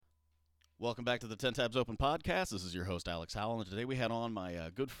Welcome back to the 10 Tabs Open podcast. This is your host, Alex Howell, and today we had on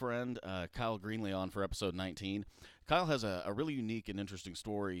my good friend, Kyle Greenlee, on for episode 19. Kyle has a really unique and interesting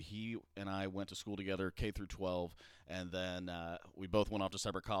story. He and I went to school together, K through 12, and then we both went off to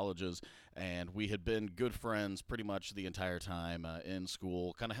separate colleges, and we had been good friends pretty much the entire time in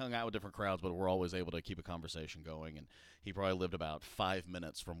school. Kind of hung out with different crowds, but we're always able to keep a conversation going, and he probably lived about 5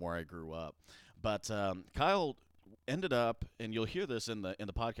 minutes from where I grew up. But Kyle ended up, and you'll hear this in the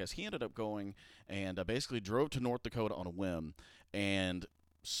podcast, he ended up going and basically drove to North Dakota on a whim and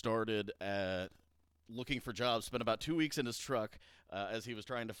started looking for jobs. Spent about 2 weeks in his truck as he was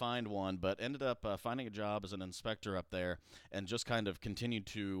trying to find one, but ended up finding a job as an inspector up there and just kind of continued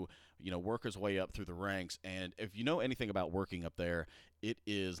to work his way up through the ranks. And if you know anything about working up there, it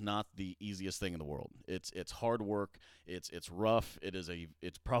is not the easiest thing in the world. It's hard work. It's rough.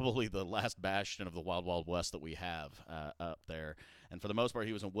 It's probably the last bastion of the Wild Wild West that we have up there. And for the most part,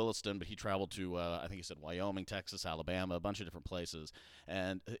 he was in Williston, but he traveled to I think he said Wyoming, Texas, Alabama, a bunch of different places,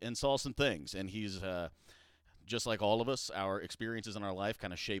 and saw some things. And he's just like all of us, our experiences in our life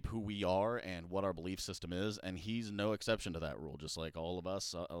kind of shape who we are and what our belief system is, and he's no exception to that rule, just like all of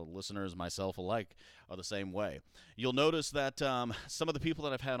us, listeners, myself alike, are the same way. You'll notice that some of the people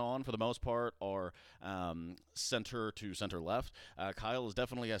that I've had on, for the most part, are center to center-left. Kyle is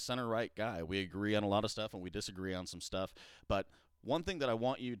definitely a center-right guy. We agree on a lot of stuff, and we disagree on some stuff, but one thing that I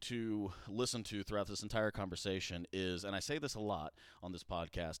want you to listen to throughout this entire conversation is, and I say this a lot on this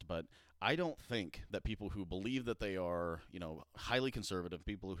podcast, but I don't think that people who believe that they are, highly conservative,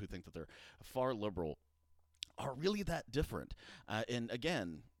 people who think that they're far liberal, are really that different. And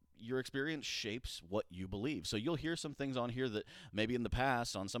again, your experience shapes what you believe. So you'll hear some things on here that maybe in the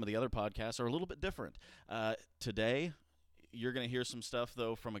past on some of the other podcasts are a little bit different. Today, you're going to hear some stuff,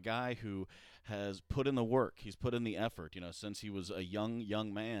 though, from a guy who has put in the work. He's put in the effort. Since he was a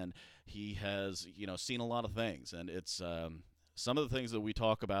young man, he has, seen a lot of things. And it's some of the things that we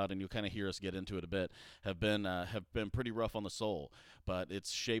talk about, and you'll kind of hear us get into it a bit, have been pretty rough on the soul. But it's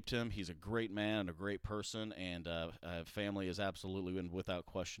shaped him. He's a great man and a great person, and family is absolutely and without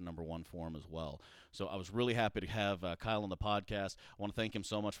question number one for him as well. So I was really happy to have Kyle on the podcast. I want to thank him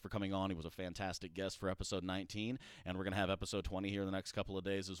so much for coming on. He was a fantastic guest for episode 19, and we're going to have episode 20 here in the next couple of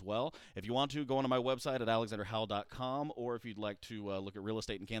days as well. If you want to, go onto my website at alexanderhowell.com, or if you'd like to look at real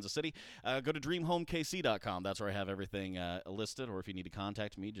estate in Kansas City, go to dreamhomekc.com. That's where I have everything listed, or if you need to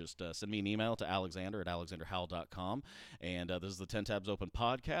contact me, just send me an email to alexander@alexanderhowell.com. And this is the 10 Tabs Open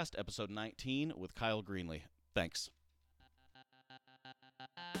podcast, episode 19 with Kyle Greenlee. Thanks.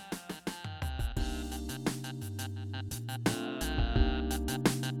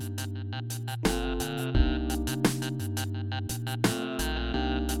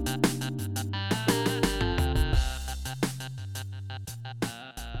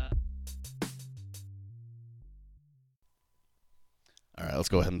 All right, let's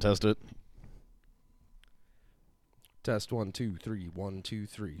go ahead and test it. Test 1 2 3 1 2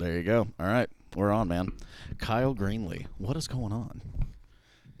 3. There you go. All right, we're on, man. Kyle Greenlee, what is going on?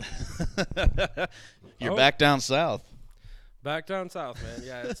 You're back down south. Back down south, man.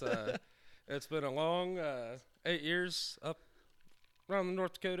 Yeah, it's been a long 8 years up around the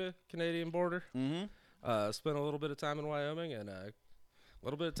North Dakota Canadian border. Mm-hmm. Spent a little bit of time in Wyoming and a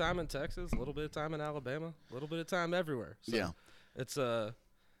little bit of time in Texas, a little bit of time in Alabama, a little bit of time everywhere. So Yeah. It's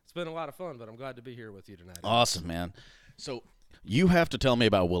been a lot of fun, but I'm glad to be here with you tonight. Awesome, man. So you have to tell me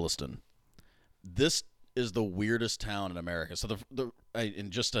about Williston. This is the weirdest town in America. So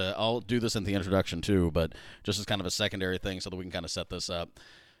I'll do this in the introduction too, but just as kind of a secondary thing so that we can kind of set this up.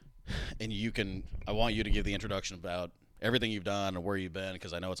 And I want you to give the introduction about everything you've done and where you've been,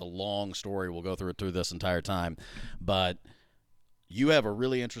 because I know it's a long story. We'll go through this entire time. But you have a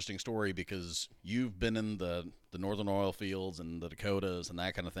really interesting story because you've been in the northern oil fields and the Dakotas and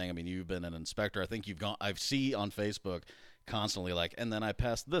that kind of thing. I mean, you've been an inspector. I think I see on Facebook constantly and then I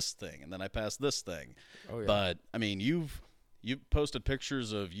passed this thing, and then I passed this thing. Oh, yeah. But, I mean, you've posted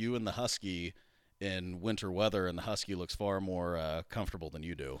pictures of you and the Husky in winter weather, and the Husky looks far more comfortable than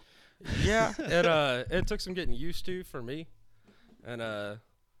you do. Yeah, it took some getting used to for me. And, I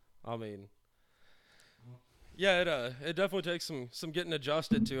mean... Yeah, it definitely takes some getting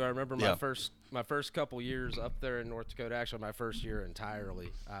adjusted to. I remember my first couple years up there in North Dakota. Actually, my first year entirely,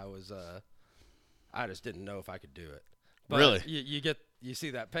 I just didn't know if I could do it. But really? You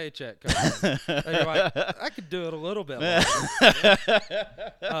see that paycheck coming in, and you're like, I could do it a little bit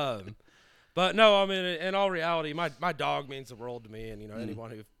longer. But no, I mean, in all reality, my dog means the world to me, and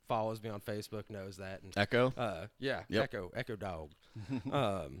anyone who follows me on Facebook knows that. And, Echo? Yeah, yep. Echo dog.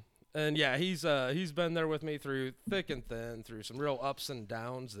 And yeah, he's been there with me through thick and thin, through some real ups and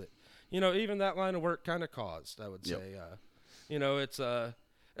downs that even that line of work kind of caused, I would say.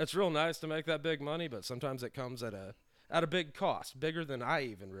 It's real nice to make that big money, but sometimes it comes at a big cost, bigger than I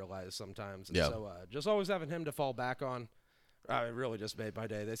even realize sometimes. And so just always having him to fall back on, it really just made my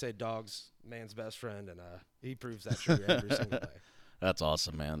day. They say dog's man's best friend, and he proves that true every single day. That's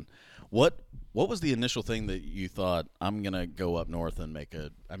awesome, man. What was the initial thing that you thought, I'm gonna go up north and make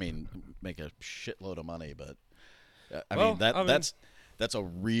a shitload of money? But that's a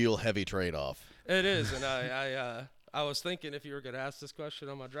real heavy trade-off. It is, and I was thinking if you were gonna ask this question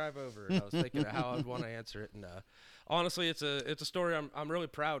on my drive over, and I was thinking of how I'd want to answer it. And honestly, it's a story I'm really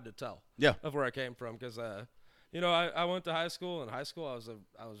proud to tell. Yeah. Of where I came from, because I went to high school. In high school, I was a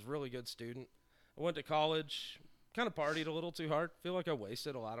really good student. I went to college. Kind of partied a little too hard. Feel like I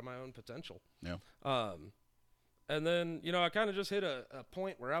wasted a lot of my own potential. Yeah. And then, I kind of just hit a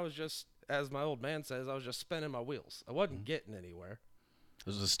point where I was just, as my old man says, I was just spinning my wheels. I wasn't getting anywhere.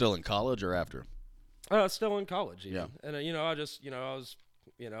 Was this still in college or after? Still in college, even. Yeah. And, I was,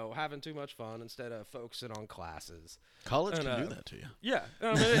 having too much fun instead of focusing on classes. College can do that to you. Yeah.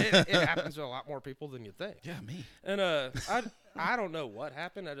 It happens to a lot more people than you think. Yeah, me. And I don't know what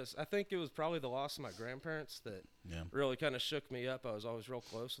happened. I think it was probably the loss of my grandparents that really kind of shook me up. I was always real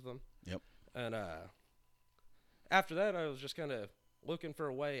close with them. Yep. And after that, I was just kind of looking for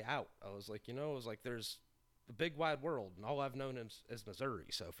a way out. I was like, there's the big wide world, and all I've known is Missouri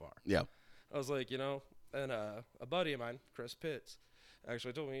so far. Yeah. I was like, and a buddy of mine, Chris Pitts,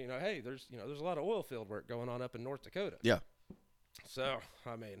 actually told me, hey, there's a lot of oil field work going on up in North Dakota. Yeah. So,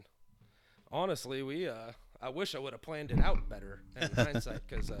 honestly, I wish I would have planned it out better in hindsight,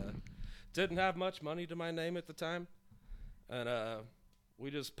 because didn't have much money to my name at the time, and we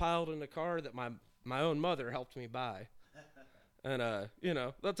just piled in a car that my own mother helped me buy, and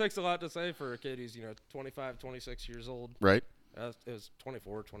that takes a lot to say for a kid who's 25, 26 years old. Right. It was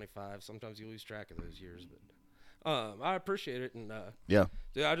 24, 25. Sometimes you lose track of those years, but I appreciate it, and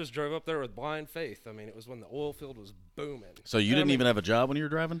dude, I just drove up there with blind faith. It was when the oil field was booming. So you didn't even have a job when you were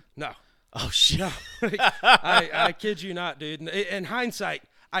driving? No. Oh, shit. No. I kid you not, dude. In hindsight,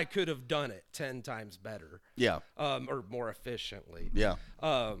 I could have done it 10 times better. Yeah. Or more efficiently. Yeah.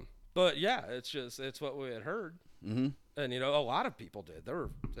 But yeah, it's what we had heard. Mm-hmm. And a lot of people did.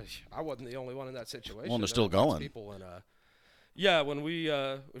 I wasn't the only one in that situation. Well, and they're still going. People, and when we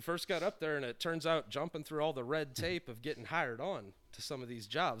first got up there, and it turns out jumping through all the red tape of getting hired on to some of these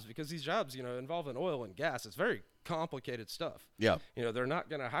jobs, because these jobs, involving oil and gas, it's very complicated stuff. Yeah. They're not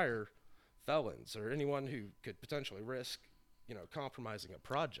going to hire felons or anyone who could potentially risk, compromising a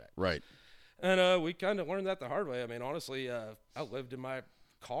project. Right. And we kind of learned that the hard way. Honestly, I lived in my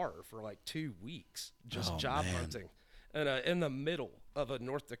car for like 2 weeks, just job hunting, and in the middle of a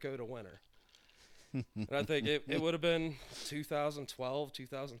North Dakota winter. And I think it would have been 2012,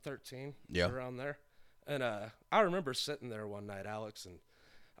 2013, around there. And I remember sitting there one night, Alex, and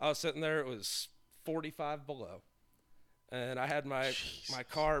I was sitting there. It was 45 below. And I had my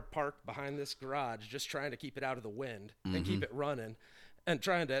car parked behind this garage, just trying to keep it out of the wind and keep it running, and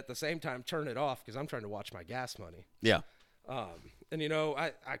trying to, at the same time, turn it off because I'm trying to watch my gas money. Yeah. And,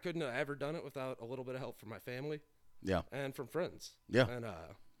 I couldn't have ever done it without a little bit of help from my family. Yeah. And from friends. Yeah. And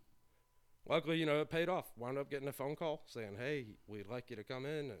luckily, it paid off. Wound up getting a phone call saying, hey, we'd like you to come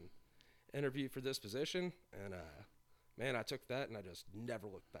in and interview for this position. And, man, I took that and I just never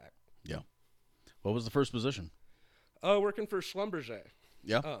looked back. Yeah. What was the first position? Working for Schlumberger.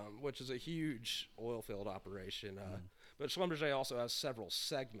 Yeah. Which is a huge oil field operation. But Schlumberger also has several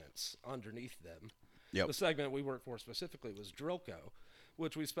segments underneath them. Yep. The segment we worked for specifically was Drillco,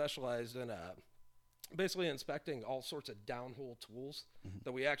 which we specialized in basically inspecting all sorts of downhole tools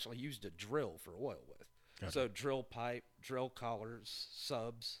that we actually use to drill for oil with. Gotcha. So drill pipe, drill collars,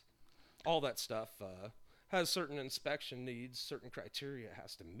 subs, all that stuff has certain inspection needs, certain criteria it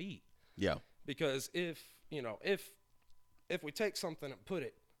has to meet. Yeah. Because if we take something and put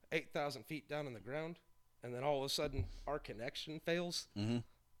it 8,000 feet down in the ground, and then all of a sudden our connection fails,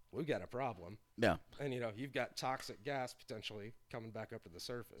 we've got a problem. Yeah. And, you've got toxic gas potentially coming back up to the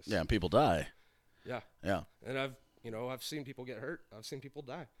surface. Yeah, and people die. Yeah. Yeah. And I've seen people get hurt. I've seen people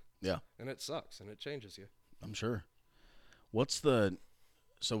die. Yeah. And it sucks, and it changes you. I'm sure.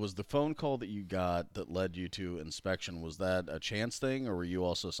 So was the phone call that you got that led you to inspection, was that a chance thing, or were you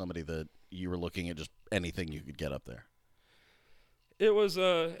also somebody that you were looking at just anything you could get up there? It was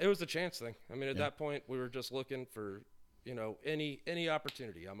a chance thing. At that point, we were just looking for, any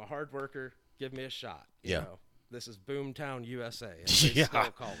opportunity. I'm a hard worker. Give me a shot. You know, this is Boomtown, USA. As they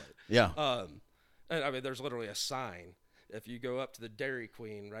still call it. Yeah. And there's literally a sign. if you go up to the Dairy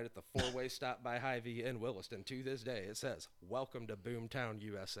Queen right at the four-way stop by Hy-Vee in Williston, to this day, it says, "Welcome to Boomtown,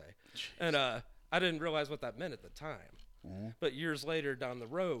 USA." Jeez. And I didn't realize what that meant at the time. Mm-hmm. But years later down the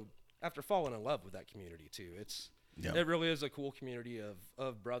road, after falling in love with that community too, it really is a cool community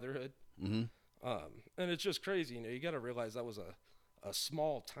of brotherhood. Mm-hmm. And it's just crazy. You got to realize that was a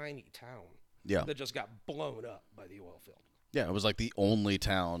small, tiny town that just got blown up by the oil field. Yeah, it was like the only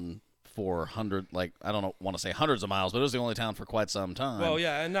town for I don't want to say hundreds of miles, but it was the only town for quite some time. Well,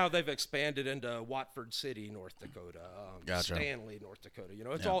 yeah, and now they've expanded into Watford City, North Dakota, gotcha. Stanley, North Dakota.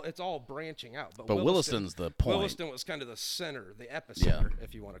 It's all branching out. But Williston's the point. Williston was kind of the center, the epicenter,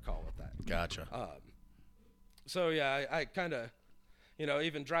 if you want to call it that. Gotcha. So yeah, I kind of,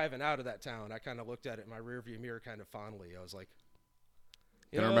 even driving out of that town, I kind of looked at it in my rearview mirror kind of fondly. I was like,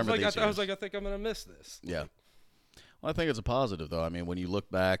 I think I'm gonna miss this. Yeah. Well, I think it's a positive, though. I mean, when you look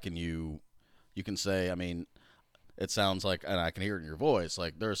back and you can say, I mean, it sounds like, and I can hear it in your voice,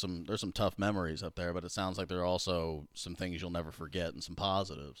 like there's some tough memories up there, but it sounds like there are also some things you'll never forget and some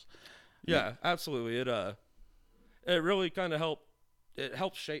positives. Yeah, absolutely. It really kind of helped. It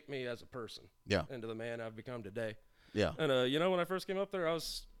helped shape me as a person. Yeah. Into the man I've become today. Yeah. And when I first came up there, I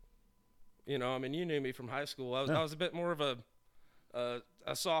was, you knew me from high school. I was a bit more of a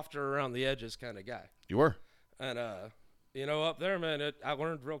softer around the edges kind of guy. You were. And, up there, man, I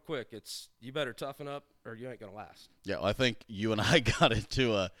learned real quick. It's you better toughen up or you ain't going to last. Yeah, well, I think you and I got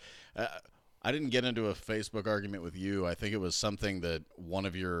into I didn't get into a Facebook argument with you. I think it was something that one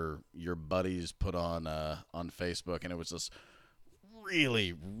of your buddies put on Facebook, and it was this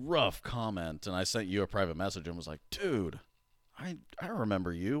really rough comment. And I sent you a private message and was like, dude, I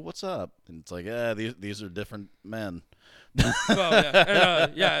remember you. What's up? And it's like, these are different men. Well,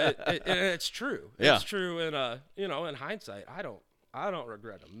 yeah, it's true. It's true, and in hindsight, I don't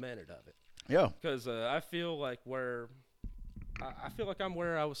regret a minute of it. Yeah, because I feel like I'm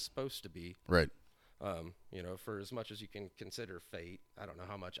where I was supposed to be. Right. For as much as you can consider fate, I don't know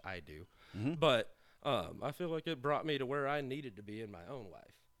how much I do, but I feel like it brought me to where I needed to be in my own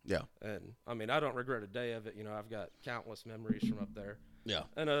life. Yeah. And I mean, I don't regret a day of it. I've got countless memories from up there. Yeah.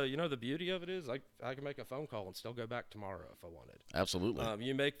 And the beauty of it is I can make a phone call and still go back tomorrow if I wanted. Absolutely.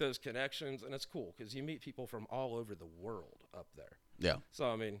 You make those connections, and it's cool because you meet people from all over the world up there. Yeah.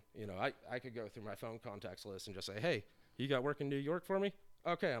 So I mean, I could go through my phone contacts list and just say, hey, you got work in New York for me?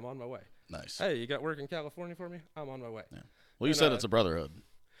 Okay, I'm on my way. Nice. Hey, you got work in California for me? I'm on my way. Yeah. Well, you said it's a brotherhood.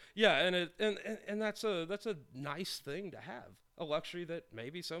 Yeah, and that's a nice thing to have. A luxury that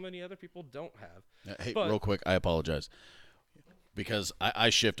maybe so many other people don't have. Hey, real quick, I apologize. Because I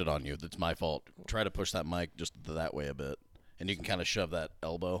shifted on you. That's my fault. Try to push that mic just that way a bit. And you can kind of shove that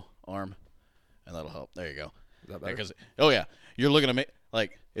elbow arm, and that'll help. There you go. Is that better? Because, you're looking at me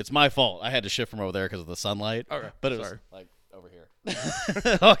like it's my fault. I had to shift from over there because of the sunlight. Okay. But it was like over here.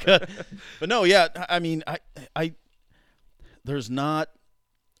 All good. But no, yeah, I mean, I there's not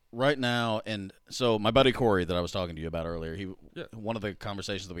right now. And so my buddy Corey that I was talking to you about earlier, one of the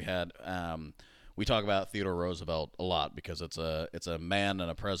conversations that we had, we talk about Theodore Roosevelt a lot because it's a man and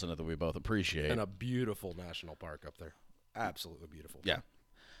a president that we both appreciate. And a beautiful national park up there. Absolutely beautiful. Yeah.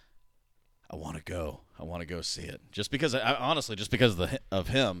 I want to go see it. Just because honestly, just because of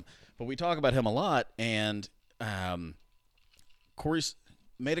him. But we talk about him a lot, and Corey's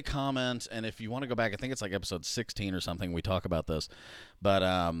made a comment, and if you want to go back, I think it's like episode 16 or something, we talk about this.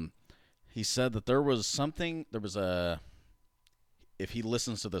 But he said that if he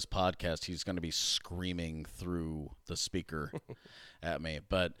listens to this podcast, he's going to be screaming through the speaker at me.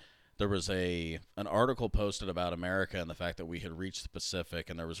 But there was an article posted about America and the fact that we had reached the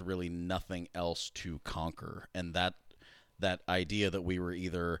Pacific and there was really nothing else to conquer. And that idea that we were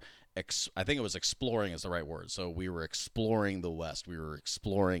either I think it was exploring is the right word. So we were exploring the West. We were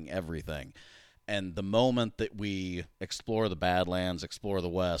exploring everything. And the moment that we explore the Badlands, explore the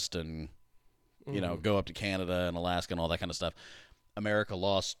West, and go up to Canada and Alaska and all that kind of stuff, America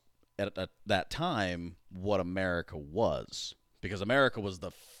lost at that time what America was, because America was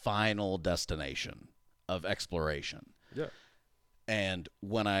the final destination of exploration. Yeah. And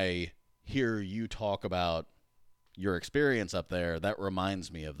when I hear you talk about your experience up there, that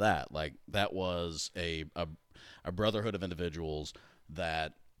reminds me of that. Like, that was a brotherhood of individuals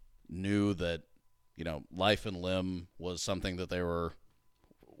that knew that, life and limb was something that they were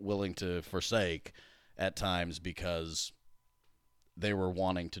willing to forsake at times because they were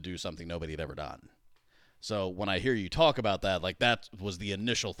wanting to do something nobody had ever done. So when I hear you talk about that, like that was the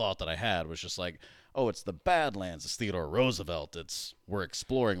initial thought that I had, was just like, oh, it's the Badlands, it's Theodore Roosevelt, we're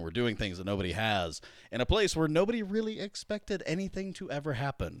exploring, we're doing things that nobody has in a place where nobody really expected anything to ever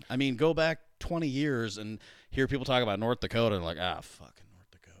happen. I mean, go back 20 years and hear people talk about North Dakota and like, fucking North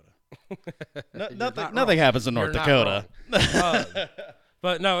Dakota. Nothing happens in North Dakota.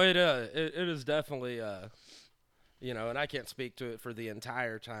 But no, it is definitely you know, and I can't speak to it for the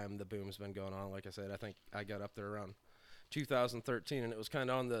entire time the boom's been going on. Like I said, I think I got up there around 2013, and it was kind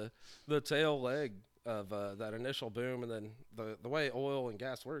of on the tail leg of that initial boom. And then the way oil and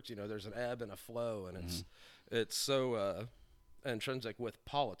gas works, you know, there's an ebb and a flow, and it's so intrinsic with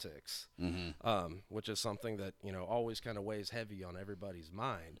politics, which is something that, you know, always kind of weighs heavy on everybody's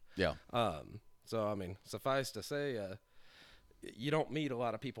mind. Yeah. So I mean, suffice to say, you don't meet a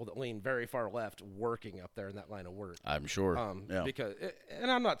lot of people that lean very far left working up there in that line of work. I'm sure. Because,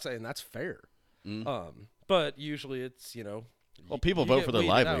 and I'm not saying that's fair. But usually it's, you know, well, people vote for their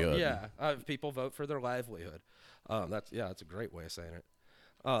livelihood. Yeah, people vote for their livelihood. That's a great way of saying it.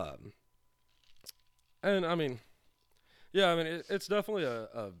 And I mean, it's definitely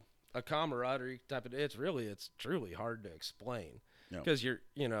a camaraderie type of. It's truly hard to explain because you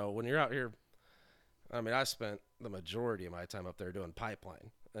know, when you're out here. I mean, I spent the majority of my time up there doing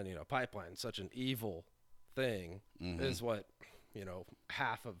pipeline, and you know, pipeline, such an evil thing, is what, you know,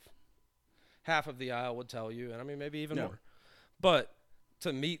 half of the aisle would tell you, and I mean maybe even more. But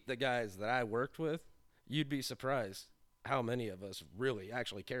to meet the guys that I worked with, you'd be surprised how many of us really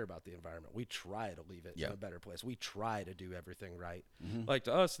actually care about the environment. We try to leave it in a better place. We try to do everything right. Like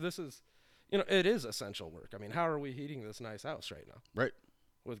to us, this is, you know, it is essential work. I mean, how are we heating this nice house right now? Right.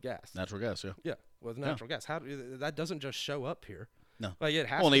 With gas. Natural gas, yeah. Yeah, with natural gas. That doesn't just show up here. No. Like it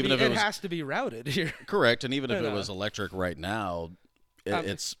has to be routed here. Correct, and even if it was electric right now,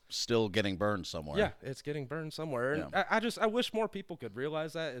 it's still getting burned somewhere. Yeah, it's getting burned somewhere. And I wish more people could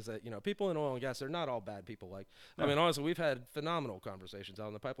realize that, is that, you know, people in oil and gas, they're not all bad people. Like, I mean, honestly, we've had phenomenal conversations out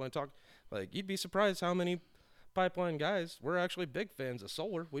in the pipeline talk. Like, you'd be surprised how many pipeline guys, we're actually big fans of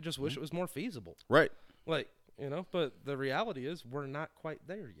solar. We just wish it was more feasible. Right. Like, you know, but the reality is we're not quite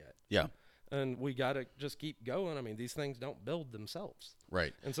there yet. Yeah. And we got to just keep going. I mean, these things don't build themselves.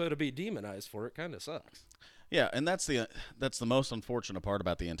 Right. And so to be demonized for it kind of sucks. Yeah, and that's the most unfortunate part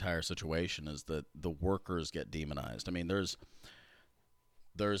about the entire situation, is that the workers get demonized. I mean,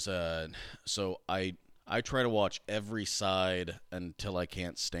 so I try to watch every side until I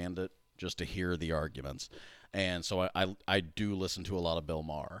can't stand it, just to hear the arguments. And so I do listen to a lot of Bill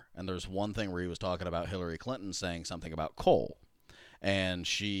Maher. And there's one thing where he was talking about Hillary Clinton saying something about coal. And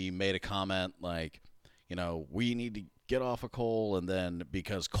she made a comment like, you know, we need to get off of coal. And then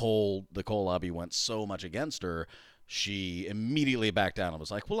because the coal lobby went so much against her, she immediately backed down and was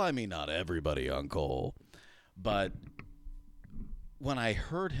like, well, I mean, not everybody on coal. But when I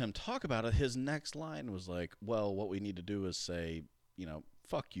heard him talk about it, his next line was like, well, what we need to do is say, you know,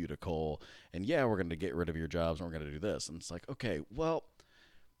 fuck you to coal, and we're going to get rid of your jobs, and we're going to do this. And it's like, okay, well,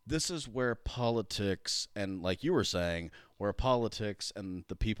 this is where politics, and like you were saying, where politics and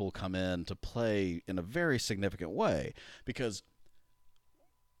the people come in to play in a very significant way. Because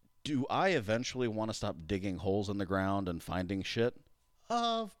do I eventually want to stop digging holes in the ground and finding shit?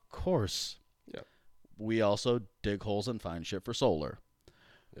 Of course. Yeah. We also dig holes and find shit for solar.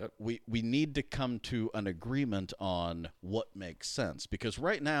 Yep. We need to come to an agreement on what makes sense. Because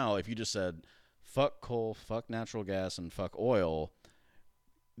right now, if you just said, fuck coal, fuck natural gas, and fuck oil,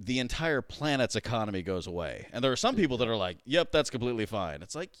 the entire planet's economy goes away. And there are some people that are like, yep, that's completely fine.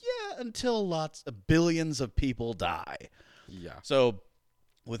 It's like, yeah, until billions of people die. Yeah. So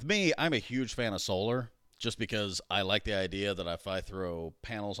with me, I'm a huge fan of solar, just because I like the idea that if I throw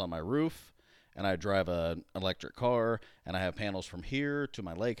panels on my roof, and I drive an electric car, and I have panels from here to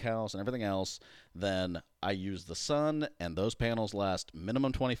my lake house and everything else, then I use the sun, and those panels last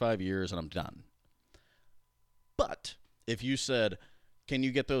minimum 25 years, and I'm done. But if you said, can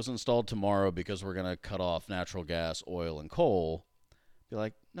you get those installed tomorrow because we're going to cut off natural gas, oil, and coal, be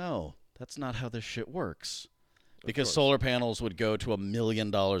like, no, that's not how this shit works. Because solar panels would go to $1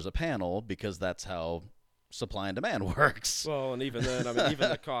 million a panel, because that's how supply and demand works. Well, and even then, I mean, even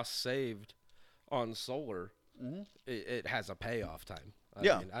the cost saved on solar, it has a payoff time. I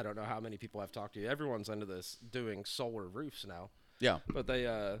mean, I don't know how many people I've talked to. Everyone's into this doing solar roofs now. Yeah. But they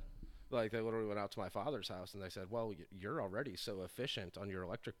literally went out to my father's house and they said, well, you're already so efficient on your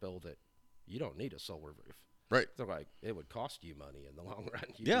electric bill that you don't need a solar roof. Right. They're like, it would cost you money in the long run.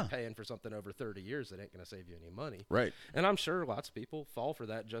 You'd be paying for something over 30 years that ain't going to save you any money. Right. And I'm sure lots of people fall for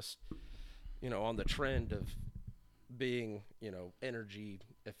that, just, you know, on the trend of being, you know, energy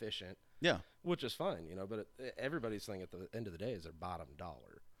efficient. Yeah. which is fine, but everybody's thing at the end of the day is their bottom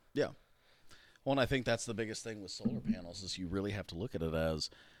dollar. Yeah. Well, and I think that's the biggest thing with solar panels is you really have to look at it as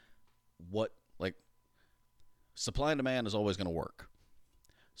supply and demand is always going to work.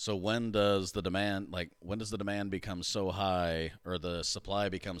 So when does the demand become so high, or the supply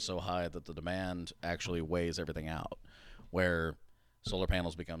becomes so high that the demand actually weighs everything out, where solar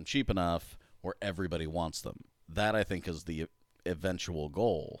panels become cheap enough where everybody wants them? That, I think, is the eventual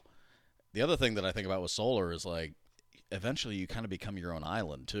goal. The other thing that I think about with solar is, like, eventually you kind of become your own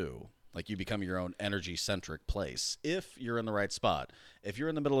island too. Like, you become your own energy-centric place if you're in the right spot. If you're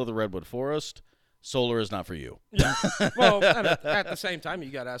in the middle of the redwood forest, solar is not for you. Yeah. Well, at the same time, you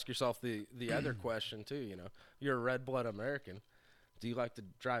got to ask yourself the other question too. You're a red-blood American. Do you like to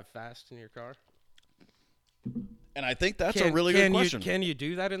drive fast in your car? And I think that's a really good question. Can you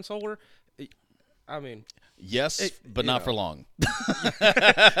do that in solar? I mean, yes, but not for long. You got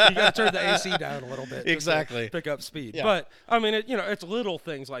to turn the AC down a little bit. Exactly. To pick up speed. Yeah. But, I mean, it's little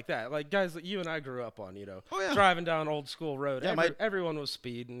things like that. Like, guys that you and I grew up on, Oh, yeah. driving down old school road. Yeah, everyone was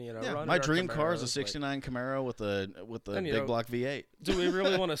speeding, running my our dream car is a Camaros, '69 Camaro with a And, big block V8. Do we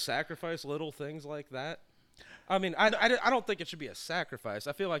really want to sacrifice little things like that? I mean, I don't think it should be a sacrifice.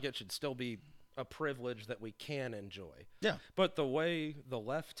 I feel like it should still be a privilege that we can enjoy. Yeah. But the way the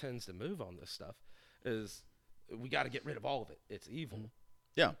left tends to move on this stuff is we got to get rid of all of it. It's evil.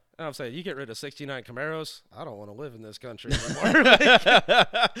 Yeah. And I'm saying, you get rid of 69 Camaros, I don't want to live in this country anymore.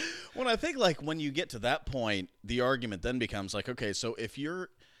 Well, I think, like, when you get to that point, the argument then becomes like, okay, so if you're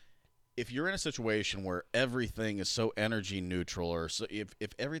in a situation where everything is so energy neutral, or so if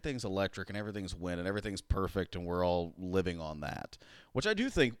everything's electric and everything's wind and everything's perfect and we're all living on that, which I do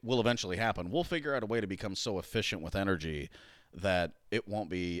think will eventually happen, we'll figure out a way to become so efficient with energy that it won't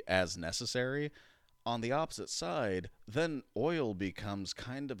be as necessary. On the opposite side, then oil becomes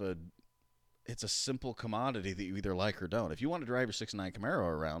kind of it's a simple commodity that you either like or don't. If you want to drive your '69 Camaro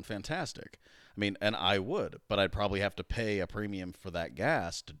around, fantastic. I mean, and I would, but I'd probably have to pay a premium for that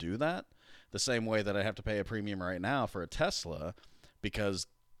gas to do that, the same way that I have to pay a premium right now for a Tesla, because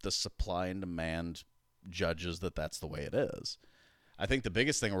the supply and demand judges that that's the way it is. I think the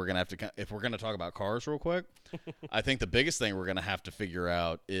biggest thing we're going to have to, if we're going to talk about cars real quick, I think the biggest thing we're going to have to figure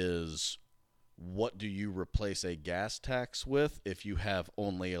out is, what do you replace a gas tax with if you have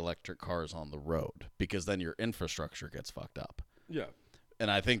only electric cars on the road? Because then your infrastructure gets fucked up. Yeah. And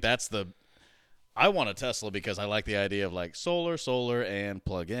I think I want a Tesla because I like the idea of, like, solar, and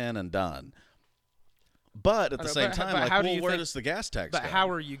plug in and done. But at the same time, where does the gas tax go? But how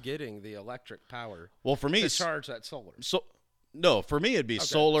are you getting the electric power Well, for me, to charge that solar? No, for me it'd be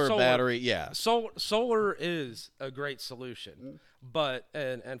solar, battery, yeah. Solar is a great solution, but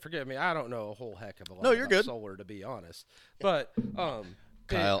and forgive me, I don't know a whole heck of a lot No, you're about good. solar, to be honest. But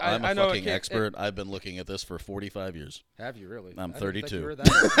Kyle, I'm a know fucking expert. I've been looking at this for 45 years. Have you really? I'm I didn't think 32. you were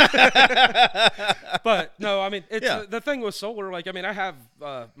that old. But no, I mean, it's Yeah. the thing with solar. Like, I mean, I have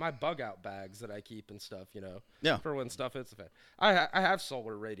my bug out bags that I keep and stuff. Yeah. For when stuff hits the fan. I have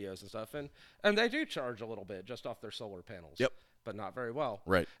solar radios and stuff, and they do charge a little bit just off their solar panels. Yep. But not very well.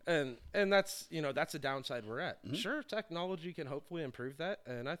 Right. And that's that's a downside we're at. Mm-hmm. Sure, technology can hopefully improve that,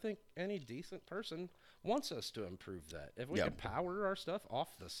 and I think any decent person wants us to improve that. If we can power our stuff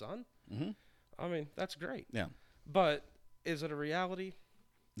off the sun, I mean, that's great. Yeah. But is it a reality?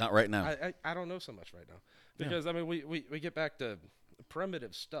 Not right now. I don't know so much right now, because I mean, we get back to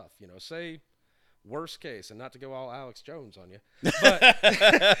primitive stuff. Say worst case, and not to go all Alex Jones on you, but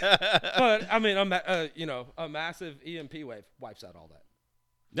but I mean, a massive EMP wave wipes out all that.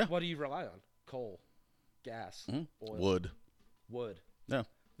 Yeah. What do you rely on? Coal, gas, oil, wood. Yeah.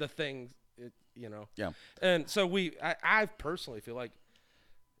 The things, Yeah. And so I personally feel like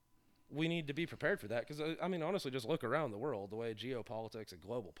we need to be prepared for that, because I mean, honestly, just look around the world, the way geopolitics and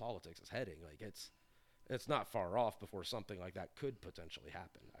global politics is heading. Like, it's not far off before something like that could potentially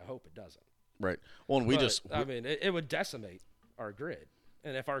happen. I hope it doesn't. Right. Well, and I mean, it would decimate our grid.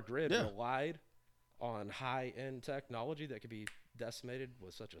 And if our grid relied on high-end technology that could be decimated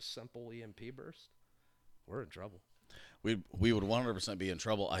with such a simple EMP burst, we're in trouble. We would 100% be in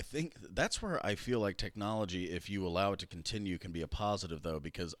trouble. I think that's where I feel like technology, if you allow it to continue, can be a positive, though,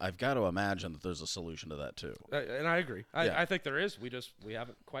 because I've got to imagine that there's a solution to that, too. And I agree. I think there is. We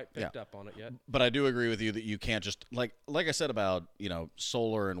haven't quite picked up on it yet. But I do agree with you that you can't just, like I said about,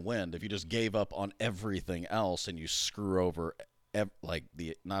 solar and wind, if you just gave up on everything else and you screw over,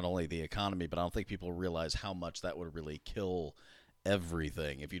 not only the economy, but I don't think people realize how much that would really kill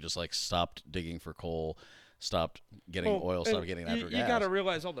everything if you just, stopped digging for coal, stopped getting oil, stopped getting natural gas. You got to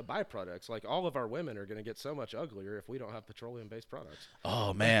realize all the byproducts. Like, all of our women are going to get so much uglier if we don't have petroleum-based products.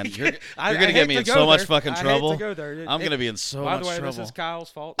 Oh man, you're going to get me in so much fucking trouble. I hate to go there. I'm going to be in so much trouble. By the way, this is Kyle's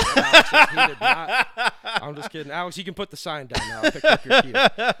fault. Alex's, he did not. I'm just kidding. Alex, you can put the sign down now. I picked up your cue.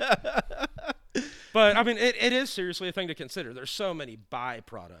 But, I mean, it is seriously a thing to consider. There's so many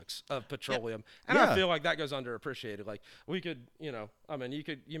byproducts of petroleum. And I feel like that goes underappreciated. Like, we could, I mean,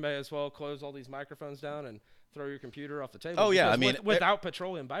 you may as well close all these microphones down and throw your computer off the table. Oh, yeah. I mean, without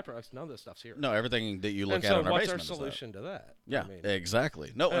petroleum byproducts, none of this stuff's here. No, everything that you look at so in our what's basement our solution to that? Yeah, I mean,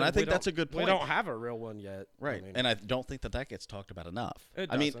 exactly. No, and I think that's a good point. We don't have a real one yet. Right. I mean, and I don't think that gets talked about enough.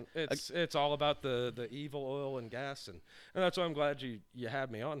 It doesn't. It's all about the evil oil and gas, and that's why I'm glad you had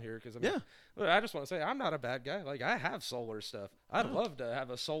me on here, because I just want to say I'm not a bad guy. Like, I have solar stuff. I'd love to have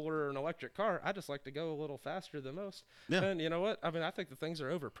a solar or an electric car. I just like to go a little faster than most. Yeah. And you know what? I mean, I think the things are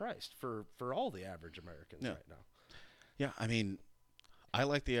overpriced for all the average Americans right now. Yeah, I mean, I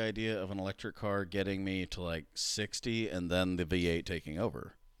like the idea of an electric car getting me to like 60 and then the V8 taking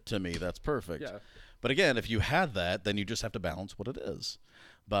over. To me, that's perfect. Yeah. But again, if you had that, then you just have to balance what it is.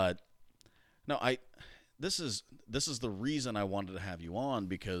 But no, this is the reason I wanted to have you on,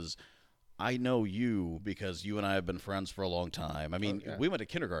 because I know you because you and I have been friends for a long time. I mean, we went to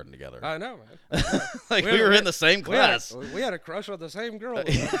kindergarten together. I know, man. Like, we were in the same class. We had a crush on the same girl.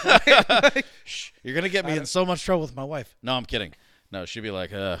 Shh, you're going to get me in so much trouble with my wife. No, I'm kidding. No, she'd be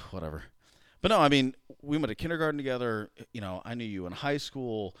like, whatever. But no, I mean, we went to kindergarten together. I knew you in high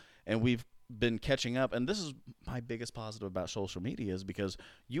school, and we've been catching up. And this is my biggest positive about social media, is because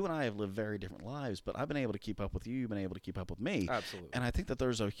you and I have lived very different lives, but I've been able to keep up with you. You've been able to keep up with me. Absolutely. And I think that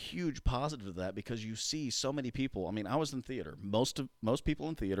there's a huge positive to that, because you see so many people. I mean, I was in theater. Most people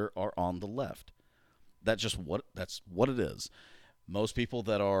in theater are on the left. That's what it is. Most people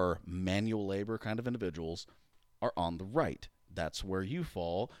that are manual labor kind of individuals are on the right. That's where you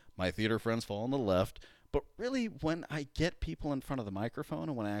fall. My theater friends fall on the left. But really, when I get people in front of the microphone,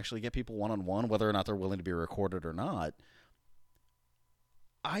 and when I actually get people one-on-one, whether or not they're willing to be recorded or not,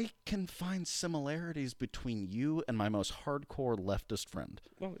 I can find similarities between you and my most hardcore leftist friend.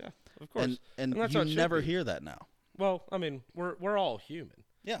 Well, yeah, of course. And you never hear that now. Well, I mean, we're all human.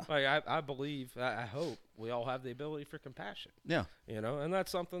 Yeah. Like, I believe, I hope we all have the ability for compassion. Yeah. And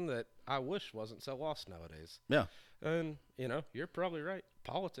that's something that I wish wasn't so lost nowadays. Yeah. And, you're probably right.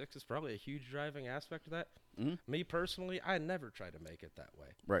 Politics is probably a huge driving aspect of that. Mm-hmm. Me personally, I never try to make it that way.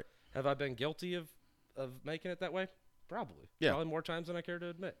 Right. Have I been guilty of making it that way? Probably. Yeah. Probably more times than I care to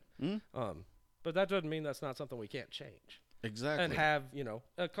admit. Mm-hmm. But that doesn't mean that's not something we can't change. Exactly. And have,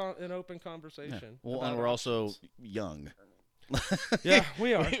 an open conversation. Yeah. Well, and we're also young. Yeah,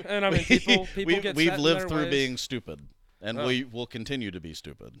 we are. And I mean, people get we've set in lived their through ways. being stupid, and we will continue to be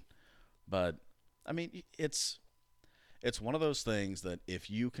stupid. But I mean, it's one of those things that if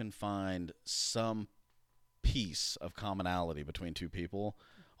you can find some piece of commonality between two people,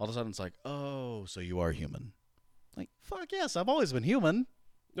 all of a sudden it's like, oh, so you are human. Like, fuck yes, I've always been human.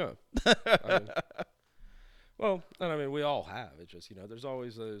 No. Well, and I mean, we all have. It's just, there's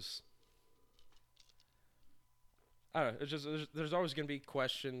always those. I don't know. It's just there's always going to be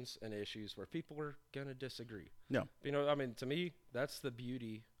questions and issues where people are going to disagree. Yeah. I mean, to me, that's the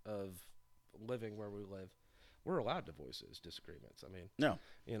beauty of living where we live. We're allowed to voice those disagreements. I mean, no.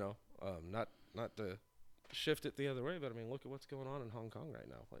 Not to shift it the other way, but I mean, look at what's going on in Hong Kong right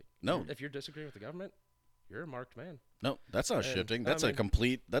now. Like, no, if you're disagreeing with the government, you're a marked man. No, that's not shifting. That's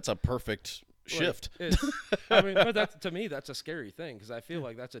that's a perfect shift. I mean, but to me, that's a scary thing, because I feel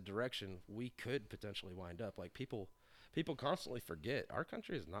like that's a direction we could potentially wind up. Like, people constantly forget our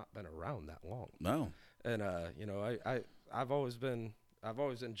country has not been around that long. No. And I've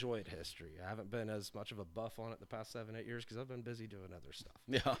always enjoyed history. I haven't been as much of a buff on it the past 7-8 years because I've been busy doing other stuff.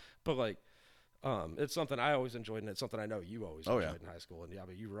 Yeah. But like, it's something I always enjoyed, and it's something I know you always enjoyed in high school. And I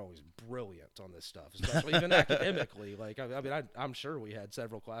mean, you were always brilliant on this stuff, especially even academically. Like, I'm sure we had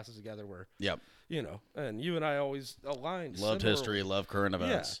several classes together where, and you and I always aligned. Loved history, loved current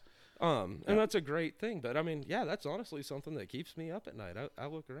events. Yeah. And that's a great thing. But I mean, yeah, that's honestly something that keeps me up at night. I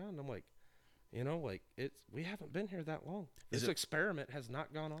look around and I'm like, we haven't been here that long. This experiment has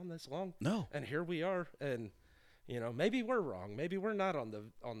not gone on this long. No. And here we are. And, maybe we're wrong. Maybe we're not on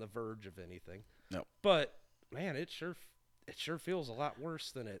the verge of anything. No. But man, it sure feels a lot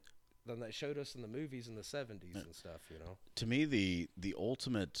worse than they showed us in the movies in the 70s and stuff, To me, the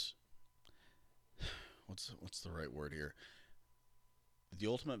ultimate, what's the right word here? The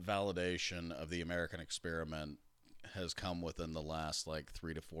ultimate validation of the American experiment has come within the last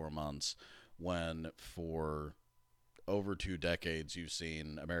 3 to 4 months, when for over 2 decades, you've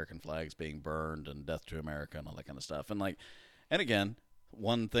seen American flags being burned and death to America and all that kind of stuff. And again,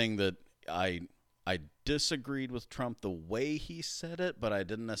 one thing that I disagreed with Trump the way he said it, but I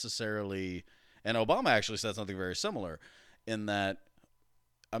didn't necessarily. And Obama actually said something very similar, in that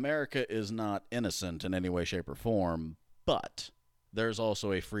America is not innocent in any way, shape, or form, but there's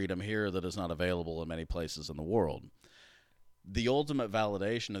also a freedom here that is not available in many places in the world. The ultimate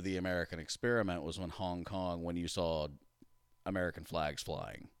validation of the American experiment was when when you saw American flags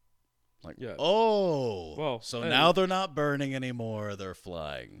flying. Like, Yeah. oh, Well, so now they're not burning anymore; they're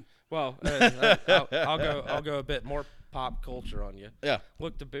flying. Well, I'll go a bit more pop culture on you. Yeah.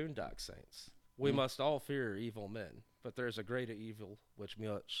 Look to Boondock Saints. We must all fear evil men, but there's a greater evil which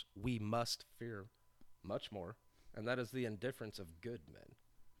we must fear much more, and that is the indifference of good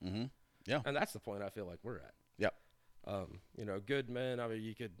men. Mm-hmm. Yeah. And that's the point I feel like we're at. Yep. Good men. I mean,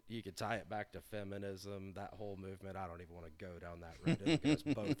 you could tie it back to feminism, that whole movement. I don't even want to go down that road. It gets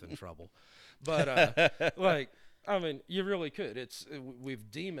us both in trouble. But you really could.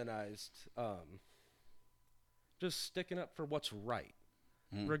 We've demonized just sticking up for what's right,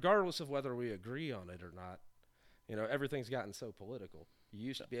 regardless of whether we agree on it or not. Everything's gotten so political. You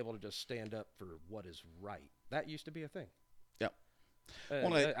used to be able to just stand up for what is right. That used to be a thing. Yep.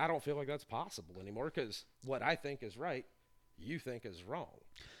 And I don't feel like that's possible anymore, because what I think is right, you think is wrong.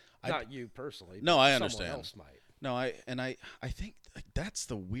 Not you personally. No, I understand. Someone else might. No, I think that's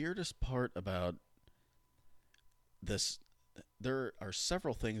the weirdest part about this. There are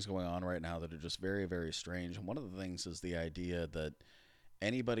several things going on right now that are just very, very strange. And one of the things is the idea that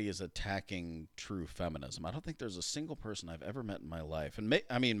anybody is attacking true feminism. I don't think there's a single person I've ever met in my life, and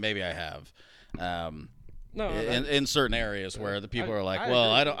maybe I have. In certain areas where the people are like,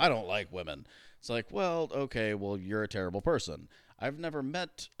 I don't like women. It's like, well, okay, well, you're a terrible person. I've never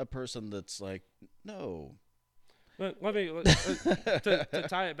met a person that's like, no. Let me to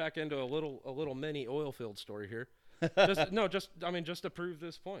tie it back into a little mini oil field story here. Just to prove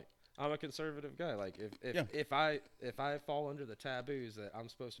this point. I'm a conservative guy. Like if I fall under the taboos that I'm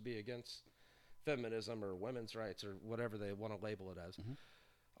supposed to be against feminism or women's rights or whatever they want to label it as,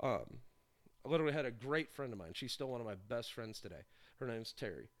 I literally had a great friend of mine. She's still one of my best friends today. Her name's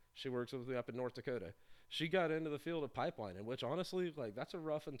Terry. She works with me up in North Dakota. She got into the field of pipelining, which honestly, that's a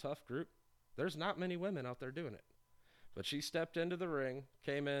rough and tough group. There's not many women out there doing it. But she stepped into the ring,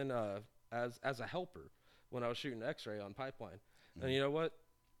 came in as a helper when I was shooting X-ray on pipeline. And you know what?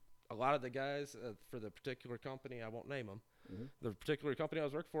 A lot of the guys for the particular company, I won't name them, the particular company I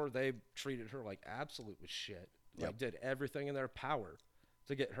was working for, they treated her like absolute shit. Did everything in their power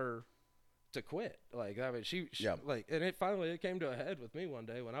to get her to quit. And it came to a head with me one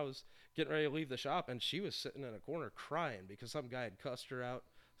day when I was getting ready to leave the shop, and she was sitting in a corner crying because some guy had cussed her out,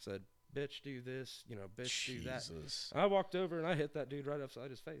 said, bitch, do this, bitch, do that. I walked over and I hit that dude right upside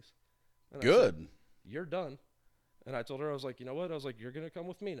his face. And good. I said, you're done. And I told her, I was like, you know what? I was like, you're going to come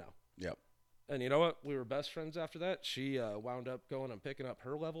with me now. Yep. And you know what? We were best friends after that. She wound up going and picking up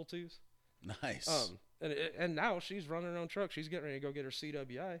her level 2s. Nice. And now she's running her own truck. She's getting ready to go get her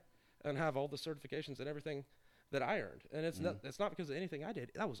CWI and have all the certifications and everything that I earned. And it's not because of anything I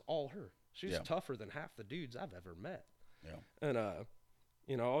did. That was all her. She's tougher than half the dudes I've ever met. Yeah. And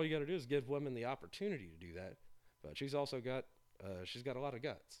all you got to do is give women the opportunity to do that. But she's also got a lot of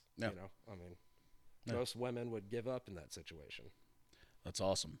guts. Yeah. Most women would give up in that situation. That's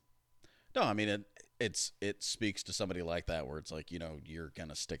awesome. No, it speaks to somebody like that where it's like, you're going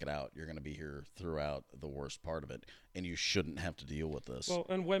to stick it out. You're going to be here throughout the worst part of it, and you shouldn't have to deal with this. Well,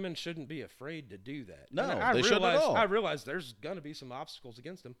 and women shouldn't be afraid to do that. No, they shouldn't at all. I realize there's going to be some obstacles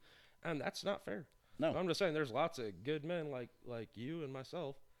against them, and that's not fair. No. I'm just saying there's lots of good men like you and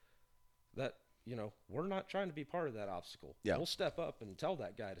myself that, we're not trying to be part of that obstacle. Yeah. We'll step up and tell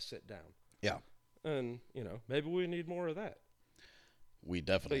that guy to sit down. Yeah. And, maybe we need more of that. We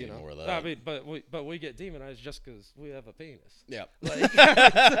definitely need more of that. But we get demonized just because we have a penis. Yeah.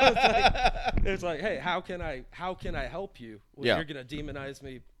 It's like, hey, how can I help you when you're gonna demonize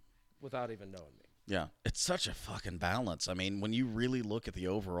me without even knowing me? Yeah, it's such a fucking balance. When you really look at the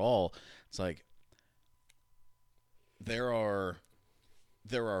overall, it's like there are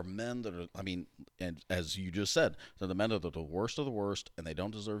men that are. And as you just said, they're the men that are the worst of the worst, and they don't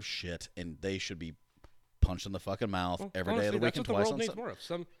deserve shit, and they should be punched in the fucking mouth every day of the week and twice on Sunday. That's what the world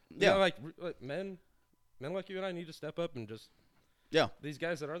needs more of. Like men like you and I need to step up and just. Yeah. These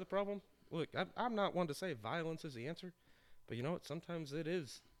guys that are the problem. Look, I'm not one to say violence is the answer, but you know what? Sometimes it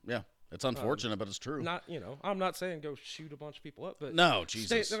is. Yeah, it's unfortunate, but it's true. I'm not saying go shoot a bunch of people up, but no,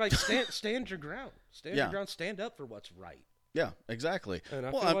 Jesus. Stand your ground. Stand your ground. Stand up for what's right. Yeah, exactly. And I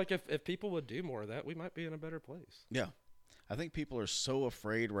Well, feel like if people would do more of that, we might be in a better place. yeah, I think people are so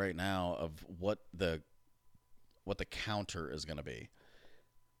afraid right now of what the counter is going to be.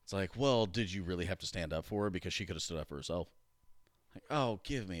 It's like, well, did you really have to stand up for her because she could have stood up for herself? Like, oh,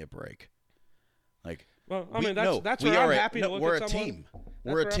 give me a break. Like, well, I mean, that's where I'm happy to look we're at a someone. team.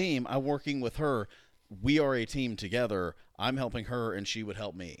 We're a team. I'm working with her. We are a team together. I'm helping her, and she would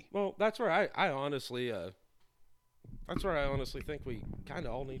help me. Well, that's where I honestly think we kind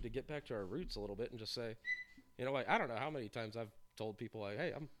of all need to get back to our roots a little bit and just say, you know, like, I don't know how many times I've told people like,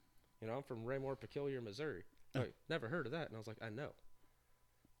 hey, I'm from Raymore, Peculiar, Missouri. Like, never heard of that, and I was like, I know.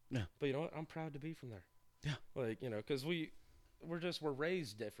 Yeah. But you know what? I'm proud to be from there. Yeah. Like, you know, because we're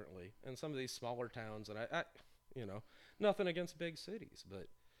raised differently in some of these smaller towns, and I you know, nothing against big cities, but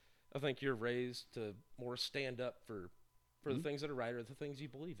I think you're raised to more stand up for the things that are right or the things you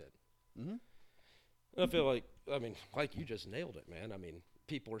believe in. Mm-hmm. I feel like, I mean, like you just nailed it, man. I mean,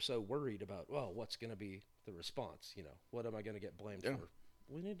 people are so worried about, well, what's going to be the response? You know, what am I going to get blamed for?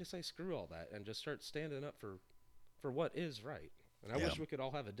 We need to say screw all that and just start standing up for what is right. And I wish we could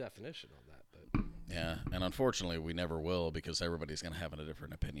all have a definition on that, but yeah, and unfortunately we never will, because everybody's going to have a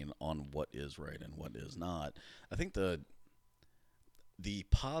different opinion on what is right and what is not. I think the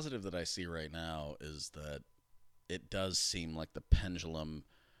positive that I see right now is that it does seem like the pendulum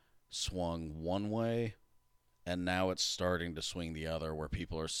swung one way, and now it's starting to swing the other, where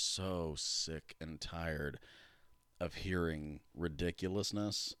people are so sick and tired of hearing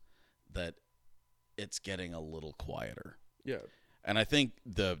ridiculousness that it's getting a little quieter. yeah. And I think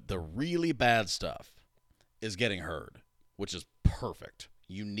the really bad stuff is getting heard, which is perfect.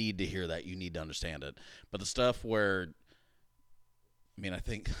 You need to hear that. You need to understand it. But the stuff where, I mean, I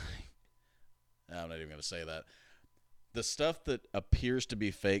think, I'm not even going to say that. The stuff that appears to be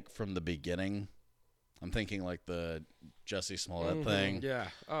fake from the beginning, I'm thinking like the Jussie Smollett thing. Yeah.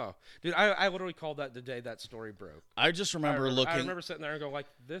 Oh, dude, I literally called that the day that story broke. I just remember looking. I remember sitting there and going like,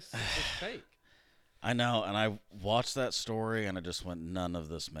 this is just fake. I know, and I watched that story, and I just went, none of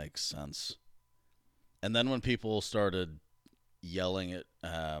this makes sense. And then when people started yelling at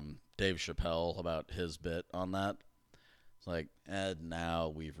Dave Chappelle about his bit on that, it's like, now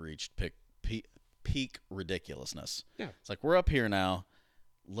we've reached peak ridiculousness. Yeah. It's like, we're up here now.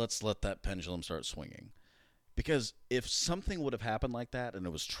 Let's let that pendulum start swinging. Because if something would have happened like that and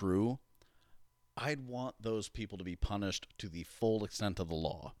it was true, I'd want those people to be punished to the full extent of the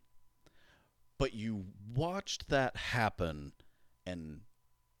law. But you watched that happen, and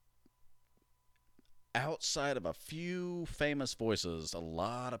outside of a few famous voices, a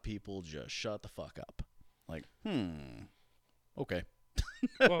lot of people just shut the fuck up. Like, okay.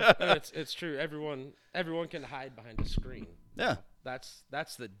 Well, it's true. Everyone can hide behind a screen. Yeah. That's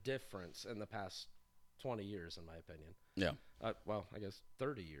the difference in the past 20 years, in my opinion. Yeah. Well, I guess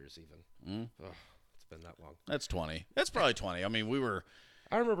 30 years even. Ugh, it's been that long. That's 20. That's probably 20. I mean,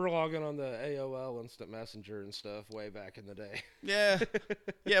 I remember logging on the AOL Instant Messenger and stuff way back in the day. Yeah.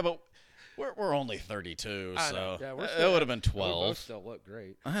 Yeah, but we're only 32, so yeah, it would have been 12. We both still look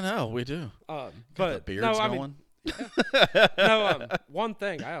great. I know, we do. But the beards no, going. One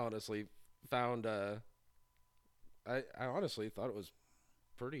thing I honestly found, I honestly thought it was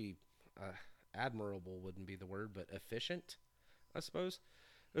pretty admirable, wouldn't be the word, but efficient, I suppose.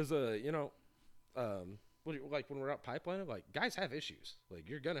 Is like when we're out pipelining, like, guys have issues. Like,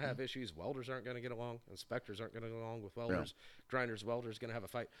 you're gonna have issues. Welders aren't gonna get along. Inspectors aren't gonna get along with welders. Yeah. Grinders, welders gonna have a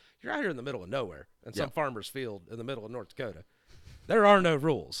fight. You're out here in the middle of nowhere in some farmer's field in the middle of North Dakota. There are no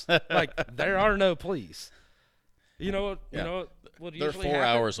rules. Like, there are no police. You know what They're usually 4 happen?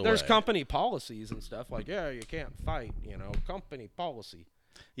 hours away. There's company policies and stuff like, yeah, you can't fight. Company policy.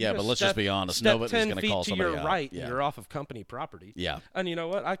 Yeah, but let's just be honest. Step Nobody's 10 going to feet call to somebody your out. right, Yeah. and you're off of company property. Yeah. And you know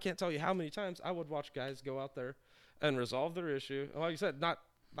what? I can't tell you how many times I would watch guys go out there and resolve their issue. And like you said, not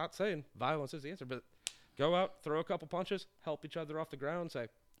saying violence is the answer, but go out, throw a couple punches, help each other off the ground, say,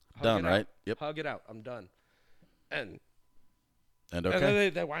 done, right? Yep. Hug it out. I'm done. And okay. And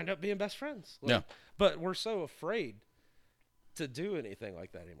then they wind up being best friends. Like, yeah. But we're so afraid to do anything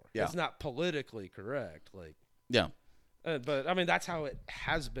like that anymore. Yeah. It's not politically correct. Like. Yeah. But I mean, that's how it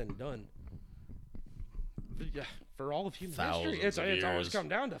has been done. Yeah, for all of human history, it's always come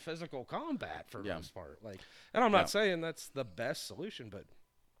down to physical combat for the most part. Like, and I'm not saying that's the best solution, but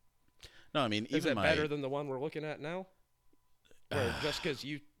no, I mean, is it better than the one we're looking at now? Where just because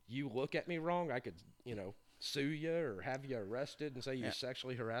you look at me wrong, I could sue you or have you arrested and say you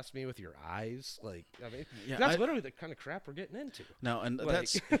sexually harassed me with your eyes. Like, I mean, that's literally the kind of crap we're getting into. No, and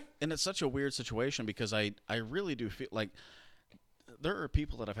that's and it's such a weird situation, because I really do feel like there are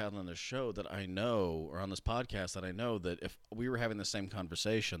people that I've had on this show that I know, or on this podcast that I know, that if we were having the same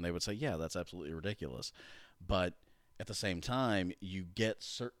conversation, they would say, yeah, that's absolutely ridiculous. But at the same time, you get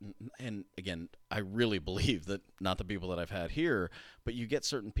certain, and again, I really believe that, not the people that I've had here, but you get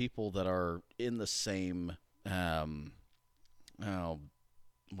certain people that are in the same, what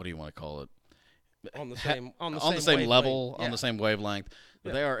do you want to call it? On the same level, yeah. on the same wavelength.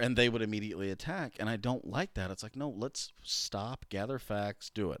 Yeah. They are, and they would immediately attack, and I don't like that. It's like, no, let's stop, gather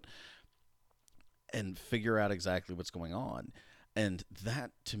facts, do it, and figure out exactly what's going on. And that,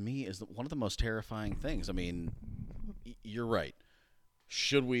 to me, is one of the most terrifying things. I mean, you're right.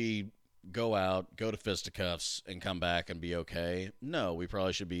 Should we go out, go to fisticuffs, and come back and be okay? No, we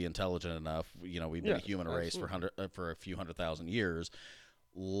probably should be intelligent enough. We've been a human race for a few 100,000 years.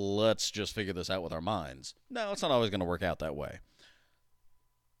 Let's just figure this out with our minds. No, it's not always going to work out that way.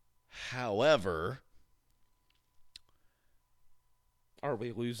 However, are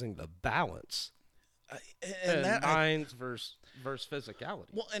we losing the balance? And that minds versus physicality.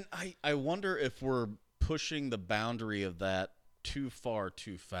 Well, and I wonder if we're pushing the boundary of that too far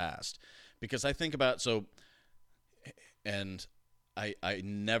too fast. Because I think about, and I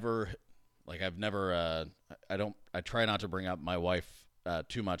never, like, I've never, I try not to bring up my wife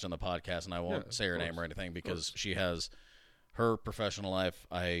too much on the podcast, and I won't say her name or anything, because she has her professional life.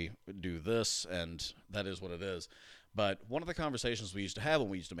 I do this, and that is what it is. But one of the conversations we used to have when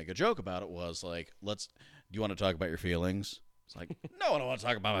we used to make a joke about it was like, do you want to talk about your feelings? It's like, no, I don't want to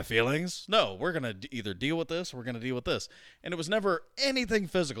talk about my feelings. No, we're going to either deal with this or we're going to deal with this. And it was never anything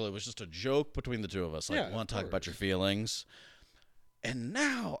physical. It was just a joke between the two of us. Like, want to talk about your feelings? And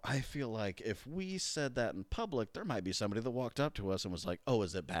now I feel like if we said that in public, there might be somebody that walked up to us and was like, oh,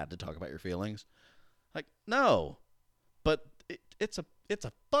 is it bad to talk about your feelings? Like, no. But it's a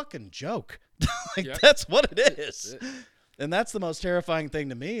fucking joke. That's what it is. And that's the most terrifying thing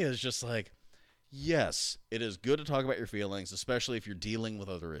to me, is just like, yes, it is good to talk about your feelings, especially if you're dealing with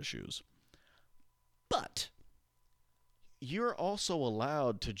other issues. But you're also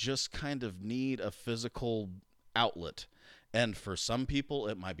allowed to just kind of need a physical outlet. And for some people,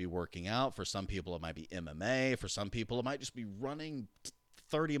 it might be working out. For some people, it might be MMA. For some people, it might just be running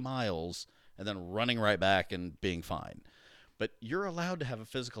 30 miles and then running right back and being fine. But you're allowed to have a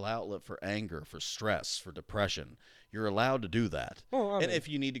physical outlet for anger, for stress, for depression. You're allowed to do that. Well, and if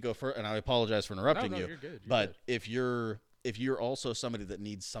you need to go further, and I apologize for interrupting you, you're good. but if you're also somebody that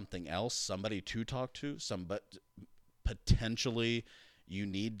needs something else, somebody to talk to, potentially you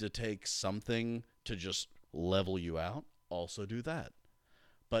need to take something to just level you out, also do that.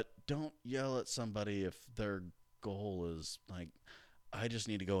 But don't yell at somebody if their goal is like, I just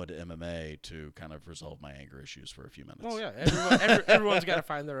need to go into MMA to kind of resolve my anger issues for a few minutes. Oh, yeah. Everyone's got to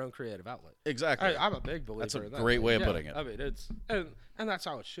find their own creative outlet. Exactly. I'm a big believer That's a in that. great way of putting it. I mean, it's and that's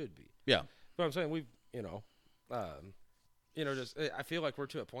how it should be. Yeah. But I'm saying I feel like we're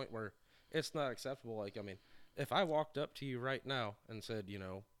to a point where it's not acceptable. Like, I mean, if I walked up to you right now and said,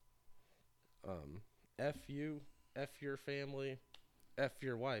 F you, F your family, F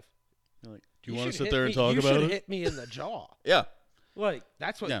your wife. You're like, do you want to sit there and talk about it? You should hit me in the jaw. Yeah. Like,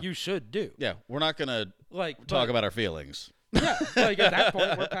 that's what you should do. Yeah, we're not going to talk about our feelings. Yeah, like at that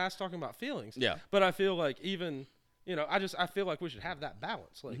point, we're past talking about feelings. Yeah. But I feel like even, I feel like we should have that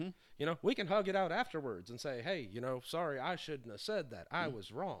balance. Like, we can hug it out afterwards and say, hey, sorry, I shouldn't have said that. I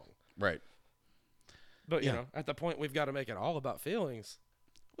was wrong. Right. But, at the point we've got to make it all about feelings.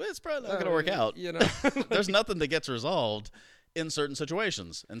 Well, it's probably not going to work out. There's nothing that gets resolved in certain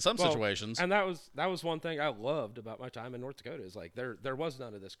situations. In some situations. And that was one thing I loved about my time in North Dakota, is like there was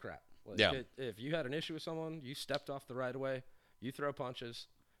none of this crap. Like, if you had an issue with someone, you stepped off the right of way, you throw punches,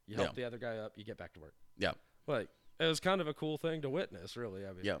 you help the other guy up, you get back to work. Yeah. Like, it was kind of a cool thing to witness, really.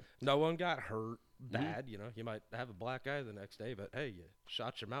 I mean, no one got hurt bad. You might have a black eye the next day, but hey, you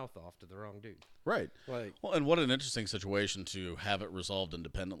shot your mouth off to the wrong dude. Right. Like, well, and what an interesting situation to have it resolved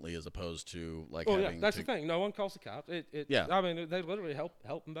independently, as opposed to like having. That's the thing. No one calls the cops. I mean, they literally help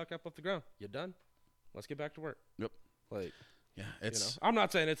him back up off the ground. You done? Let's get back to work. Yep. Like. Yeah, it's. I'm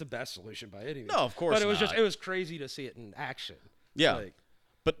not saying it's the best solution by any means. No, of course. But it was crazy to see it in action. Yeah. Like,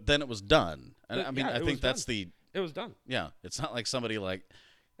 but then it was done, and I mean, I think that's It was done. Yeah, it's not like somebody like.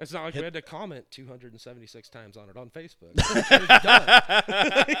 It's not like we had to comment 276 times on it on Facebook. It was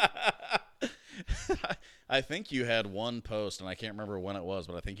done. I think you had one post, and I can't remember when it was,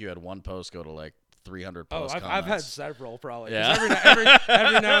 but I think you had one post go to like 300 plus comments. I've had several probably. Yeah.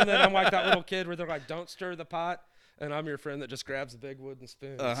 Every now and then I'm like that little kid where they're like, "Don't stir the pot," And I'm your friend that just grabs a big wooden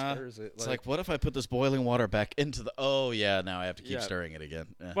spoon and stirs it. It's like, what if I put this boiling water back into the? Oh yeah, now I have to keep Yeah. stirring it again.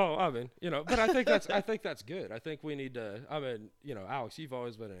 Yeah. Well, I mean, but I think that's good. I think we need to. I mean, Alex, you've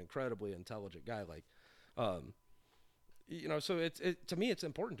always been an incredibly intelligent guy. Like, so to me, it's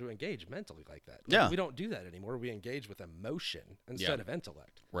important to engage mentally like that. Like, Yeah. we don't do that anymore. We engage with emotion instead of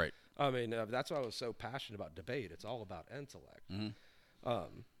intellect. Right. I mean, that's why I was so passionate about debate. It's all about intellect. And,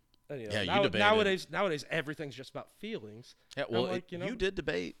 Yeah, you debated. nowadays everything's just about feelings. Yeah. I'm Well, like, you did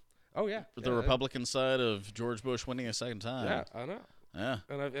debate Oh yeah, the Republican side of George Bush winning a second time. Yeah, I know. Yeah.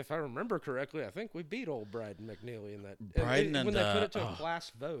 And if I remember correctly, I think we beat old Bryden McNeely in that. Bryden when they put it to a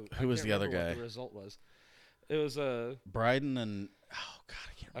class vote. who was the other What guy? the result was. It was Bryden and God,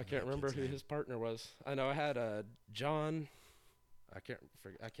 I can't remember who his partner was. I know I had John. I can't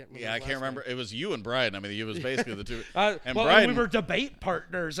remember. Yeah, I his can't last remember. name. It was you and Bryden. I mean, it was basically the two. And Bryden, we were debate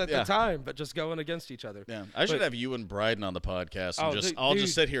partners at Yeah. the time, but just going against each other. Yeah, I should But- have you and Bryden on the podcast, and Oh, I'll dude,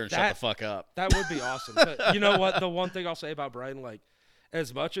 just sit here and shut the fuck up. That would be awesome. But you know what? The one thing I'll say about Bryden, like,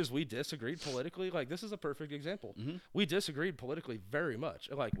 as much as we disagreed politically, like, this is a perfect example. Mm-hmm. We disagreed politically very much.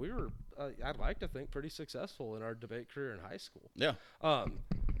 Like, we were, I'd like to think, pretty successful in our debate career in high school. Yeah.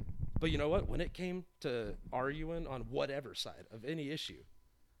 But you know what? When it came to arguing on whatever side of any issue,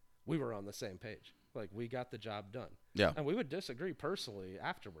 we were on the same page. Like, we got the job done. Yeah. And we would disagree personally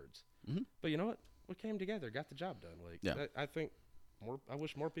afterwards. Mhm. But you know what? We came together, got the job done. Like, Yeah. I think I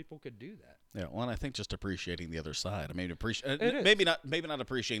wish more people could do that. Yeah, well, and I think just appreciating the other side. I mean, It is. maybe not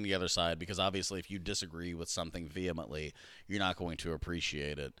appreciating the other side, because obviously, if you disagree with something vehemently, you're not going to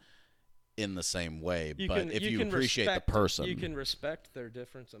appreciate it in the same way. But if you appreciate the person, you can respect their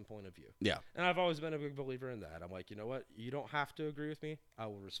difference and point of view. yeah, And I've always been a big believer in that. I'm like, you know what? You don't have to agree with me. I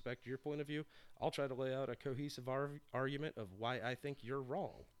will respect your point of view. I'll try to lay out a cohesive argument of why I think you're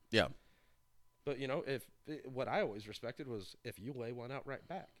wrong. yeah, But what I always respected was if you lay one out right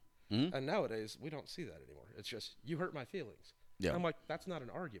back. Mhm. And nowadays we don't see that anymore. It's just you hurt my feelings. Yeah. I'm like, that's not an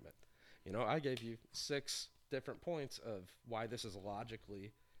argument. I gave you 6 different points of why this is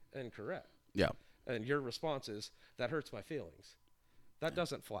logically incorrect. yeah, And your response is that hurts my feelings. That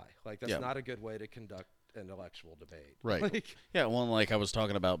doesn't fly. Like, that's Yeah. not a good way to conduct intellectual debate. Right. Like, yeah. Well, like I was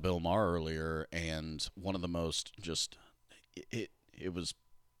talking about Bill Maher earlier, and one of the most just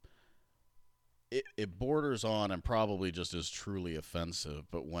it borders on and probably just is truly offensive.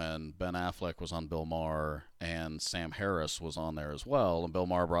 But when Ben Affleck was on Bill Maher and Sam Harris was on there as well, and Bill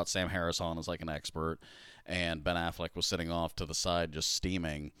Maher brought Sam Harris on as like an expert, and Ben Affleck was sitting off to the side just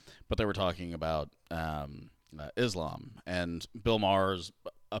steaming, but they were talking about Islam, and Bill Maher's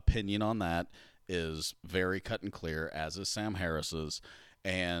opinion on that is very cut and clear, as is Sam Harris's,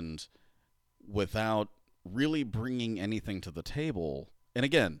 and without really bringing anything to the table. And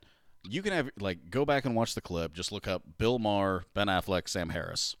again, you can have, like, go back and watch the clip. Just look up Bill Maher, Ben Affleck, Sam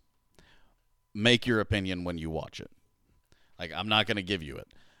Harris. Make your opinion when you watch it. Like, I'm not going to give you it.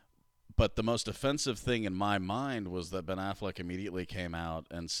 But the most offensive thing in my mind was that Ben Affleck immediately came out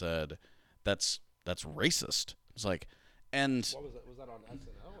and said, that's racist. It's like, and what was that? Was that on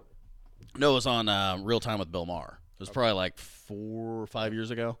SNL? no, it was on Real Time with Bill Maher. It was probably like 4 or 5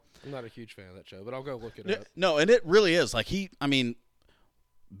 years ago. I'm not a huge fan of that show, but I'll go look it up. No, and it really is. Like,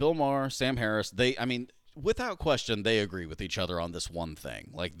 Bill Maher, Sam Harris, without question, they agree with each other on this one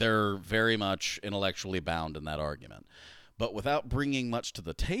thing. Like, they're very much intellectually bound in that argument. But without bringing much to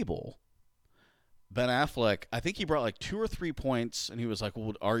the table, Ben Affleck, I think he brought like 2 or 3 points, and he was like,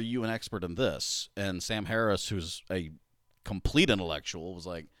 well, are you an expert in this? And Sam Harris, who's a complete intellectual, was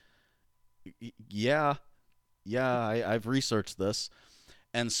like, yeah, I've researched this.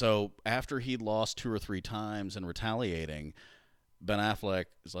 And so after he'd lost 2 or 3 times and retaliating, Ben Affleck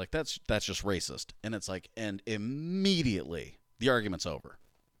is like, that's just racist. And it's like, and immediately the argument's over.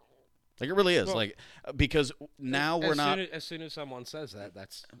 Like, it really is. Well, like, because now we're not. As soon as someone says that,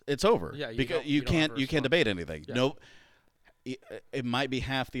 It's over. Yeah, because you don't have a you can't response. debate anything. Yeah. No, it might be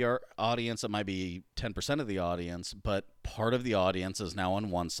half the audience. It might be 10% of the audience, but part of the audience is now on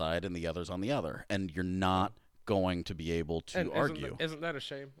one side and the other's on the other, and you're not going to be able to and argue. Isn't that a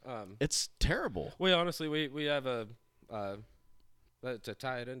shame? It's terrible. We honestly, we have to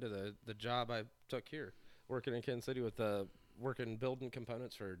tie it into the job I took here, working in Kansas City with working building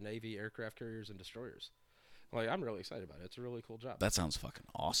components for Navy aircraft carriers and destroyers. Like, I'm really excited about it. It's a really cool job. That sounds fucking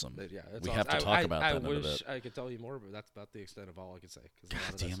awesome. But yeah, it's We awesome. have to talk about I that in a wish bit. I could tell you more, but that's about the extent of all I could say, because a lot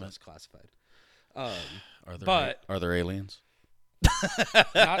God of damn that it. stuff's classified. Are there aliens?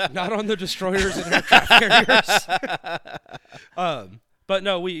 not on the destroyers and aircraft carriers. But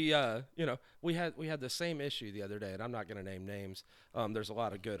no, we had the same issue the other day, and I'm not going to name names. There's a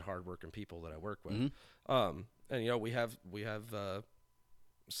lot of good, hardworking people that I work with, and we have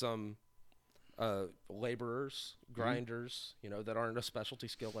some laborers, grinders, that aren't a specialty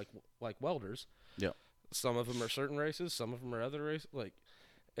skill like welders. Yeah. Some of them are certain races, some of them are other races. Like,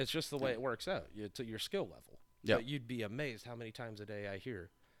 it's just the way it works out to your skill level. Yeah. But you'd be amazed how many times a day I hear,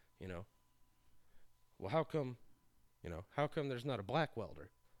 well, how come there's not a black welder?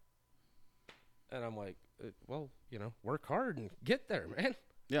 And I'm like, well, work hard and get there, man.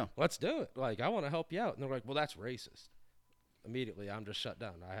 Yeah. Let's do it. Like, I want to help you out. And they're like, well, that's racist. Immediately, I'm just shut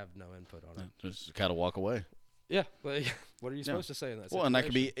down. I have no input on it. Just kind of walk away. Yeah. Like, what are you supposed to say in that situation? Well,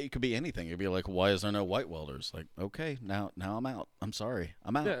 and it could be anything. It'd be like, why is there no white welders? Like, okay, now I'm out. I'm sorry.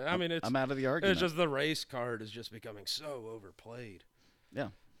 I'm out. Yeah, I mean, I'm out of the argument. It's just the race card is just becoming so overplayed. Yeah.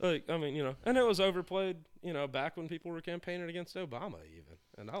 Like, I mean, and it was overplayed, back when people were campaigning against Obama even.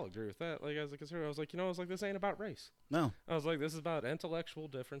 And I'll agree with that. Like, as a conservative, I was like, this ain't about race. No. I was like, this is about intellectual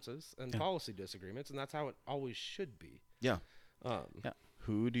differences and policy disagreements, and that's how it always should be. Yeah. Yeah.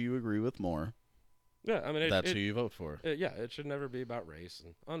 Who do you agree with more? Yeah, I mean, that's who you vote for. It should never be about race.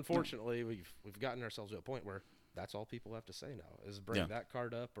 And unfortunately, we've gotten ourselves to a point where that's all people have to say now is bring that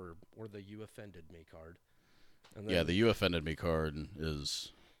card up or the "you offended me" card. And then, the "you offended me" card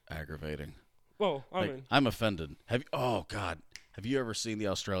is aggravating. Well, I mean, I'm offended. Oh God, have you ever seen the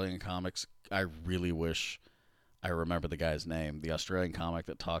Australian comics? I really wish I remember the guy's name. The Australian comic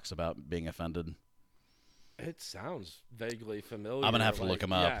that talks about being offended. It sounds vaguely familiar. I'm gonna have to look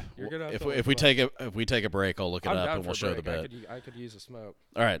him up. Yeah, you're gonna have if we take a break, I'll look it up and we'll show the bit. I could use a smoke.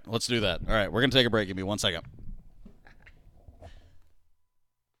 All right, let's do that. All right, we're gonna take a break. Give me 1 second.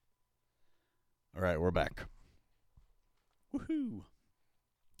 All right, we're back. Woohoo!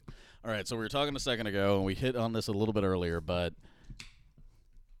 All right, so we were talking a second ago, and we hit on this a little bit earlier, but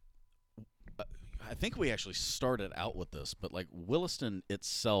I think we actually started out with this, but like Williston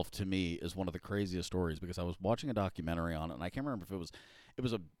itself to me is one of the craziest stories because I was watching a documentary on it, and I can't remember if it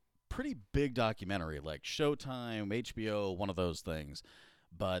was a pretty big documentary, like Showtime, HBO, one of those things.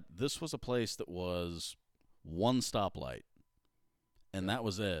 But this was a place that was one stoplight, and that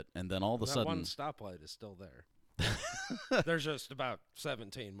was it. And then all of a sudden, one stoplight is still there. There's just about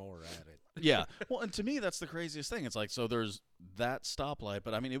 17 more at it. Yeah. Well, and to me, that's the craziest thing. It's like, so there's that stoplight,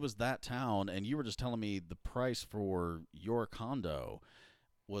 but I mean, it was that town, and you were just telling me the price for your condo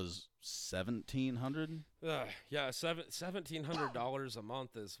was $1,700. Yeah, $1,700 a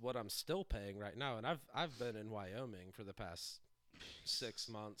month is what I'm still paying right now, and I've been in Wyoming for the past 6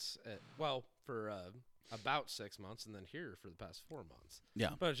 months. For about 6 months, and then here for the past 4 months.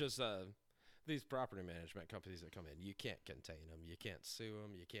 Yeah. But it's just these property management companies that come in, you can't contain them, you can't sue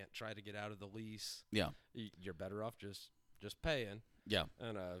them, you can't try to get out of the lease. Yeah. You're better off just paying. Yeah.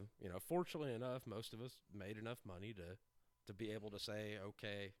 And fortunately enough, most of us made enough money to be able to say,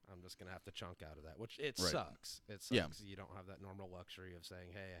 okay, I'm just gonna have to chunk out of that, which it sucks. It sucks. Yeah. You don't have that normal luxury of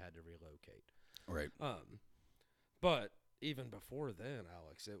saying, hey, I had to relocate. Right. But even before then,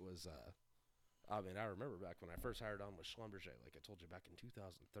 Alex, it was I remember back when I first hired on with Schlumberger, like I told you, back in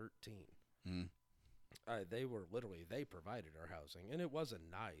 2013. They provided our housing, and it was a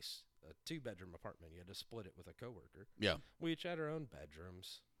nice 2-bedroom apartment. You had to split it with a coworker. Yeah. We each had our own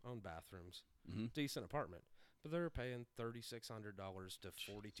bedrooms, own bathrooms, decent apartment. But they were paying $3,600 to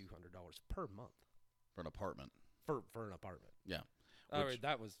 $4,200 per month for an apartment. For an apartment. Yeah.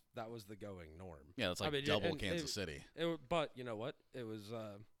 That was the going norm. Yeah, that's like double Kansas City. But you know what? It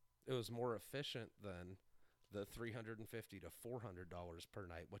was more efficient than the $350 to $400 per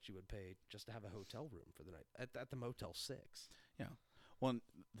night, what you would pay just to have a hotel room for the night at the Motel 6. Yeah. Well,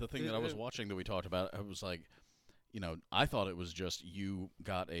 the thing that I was watching that we talked about, I was like, I thought it was just you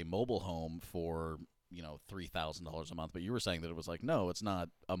got a mobile home for $3,000 a month, but you were saying that it was like, no, it's not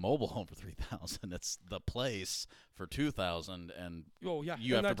a mobile home for $3,000. It's the place for $2,000, and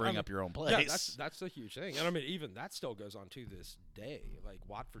you have to bring up your own place. Yeah, that's a huge thing, and I mean, even that still goes on to this day. Like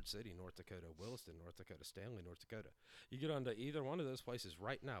Watford City, North Dakota, Williston, North Dakota, Stanley, North Dakota. You get onto either one of those places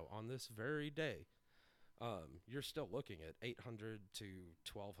right now on this very day, you're still looking at $800 to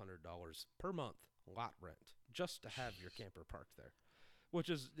 $1,200 per month lot rent just to have your camper parked there, which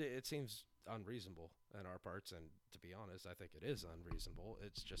it seems unreasonable in our parts, and to be honest, I think it is unreasonable.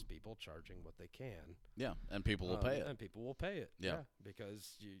 It's just people charging what they can. Yeah, and people will pay it. And people will pay it. Yeah,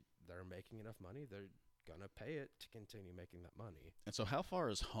 because they're making enough money, they're gonna pay it to continue making that money. And so, how far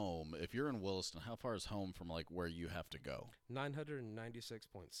is home? If you're in Williston, how far is home from like where you have to go?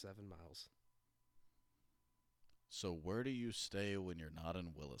 996.7 miles. So where do you stay when you're not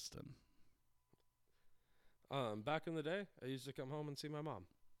in Williston? Back in the day, I used to come home and see my mom.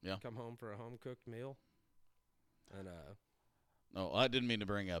 Yeah. Come home for a home-cooked meal. And, No, I didn't mean to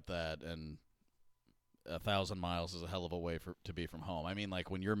bring up that, and 1,000 miles is a hell of a way to be from home. I mean, like,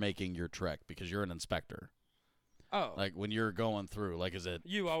 when you're making your trek, because you're an inspector. oh. Like, when you're going through, like, is it...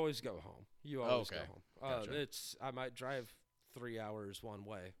 You always go home. You always okay. go home. Gotcha. I might drive 3 hours one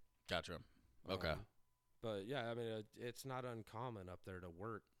way. Gotcha. Okay. But, yeah, I mean, it's not uncommon up there to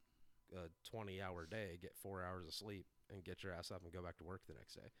work a 20-hour day, get 4 hours of sleep, and get your ass up and go back to work the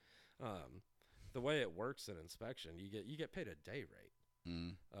next day. The way it works in inspection, you get paid a day rate.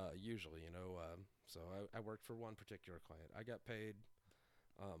 Usually, so I worked for one particular client. I got paid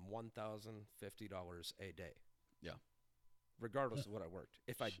 $1,050 a day. Yeah. Regardless of what I worked.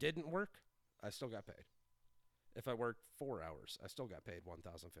 If I didn't work, I still got paid. If I worked 4 hours, I still got paid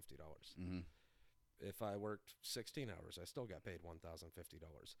 $1,050. If I worked 16 hours, I still got paid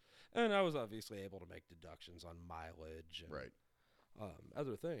 $1,050. And I was obviously able to make deductions on mileage and Right.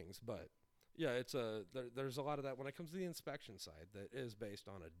 Other things. But, yeah, there's a lot of that when it comes to the inspection side that is based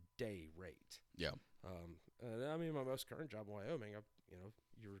on a day rate. Yeah. And I mean, my most current job in Wyoming,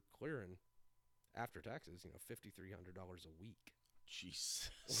 you're clearing after taxes, $5,300 a week.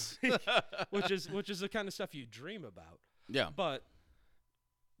 Jesus. which is the kind of stuff you dream about. Yeah. But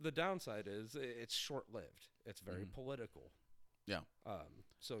the downside is it's short-lived. It's very political. Yeah.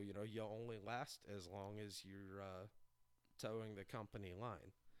 So, you only last as long as you're towing the company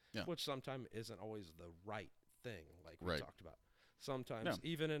line, which sometimes isn't always the right thing, like we talked about. Sometimes,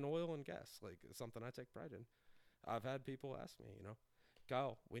 even in oil and gas, like something I take pride in, I've had people ask me,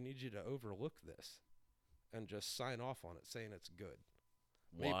 Kyle, we need you to overlook this and just sign off on it saying it's good.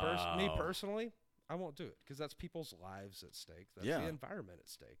 Wow. Me personally, I won't do it because that's people's lives at stake. That's the environment at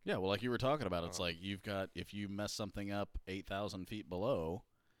stake. Yeah, well, like you were talking about, it's like if you mess something up 8,000 feet below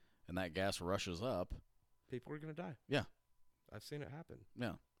and that gas rushes up. People are going to die. Yeah. I've seen it happen.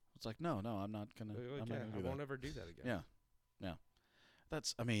 Yeah. It's like, no, I'm not going to do that. I won't ever do that again. Yeah. Yeah.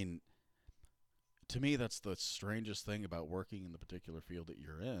 To me, that's the strangest thing about working in the particular field that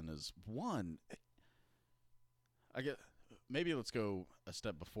you're in is, one, maybe let's go a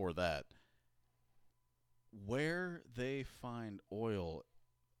step before that. Where they find oil,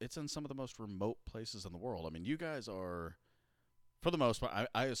 it's in some of the most remote places in the world. I mean, you guys are, for the most part,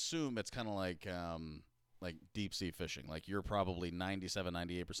 I assume it's kind of like deep sea fishing. Like, you're probably 97,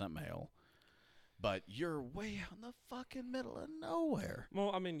 98% male. But you're way out in the fucking middle of nowhere. Well,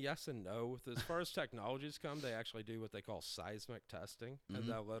 I mean, yes and no. As far as technologies come, they actually do what they call seismic testing. And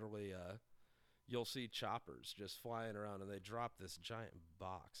they'll literally, you'll see choppers just flying around, and they drop this giant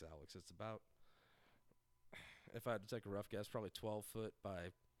box, Alex. It's about, if I had to take a rough guess, probably 12 foot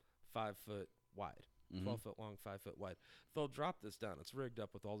by 5 foot wide. 12 foot long, 5 foot wide. They'll drop this down. It's rigged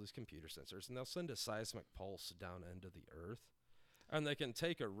up with all these computer sensors, and they'll send a seismic pulse down into the earth. And they can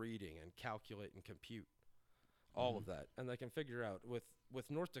take a reading and calculate and compute all of that. And they can figure out, with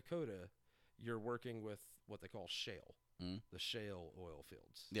North Dakota, you're working with what they call shale, the shale oil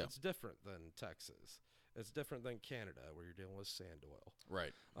fields. Yeah. It's different than Texas. It's different than Canada, where you're dealing with sand oil.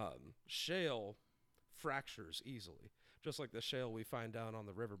 Right. Shale fractures easily, just like the shale we find down on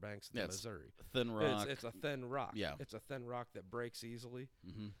the riverbanks of the Missouri. Thin rock. It's a thin rock. Yeah. It's a thin rock that breaks easily.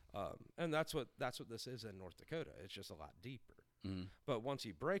 And that's what this is in North Dakota. It's just a lot deeper. But once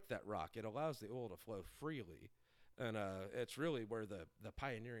you break that rock, it allows the oil to flow freely. And it's really where the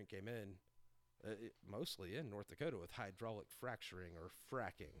pioneering came in, mostly in North Dakota, with hydraulic fracturing or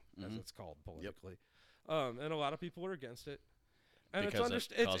fracking, as it's called politically. And a lot of people are against it. And because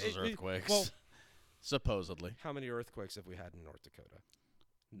it causes earthquakes. Well, supposedly. How many earthquakes have we had in North Dakota?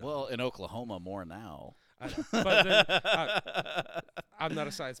 No. Well, in Oklahoma, more now. I know. But then, I'm not a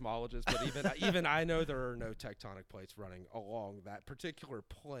seismologist, but even I know there are no tectonic plates running along that particular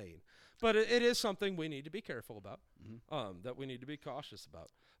plane. But it is something we need to be careful about, that we need to be cautious about.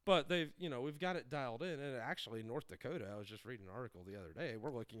 But we've got it dialed in. And actually, North Dakota, I was just reading an article the other day,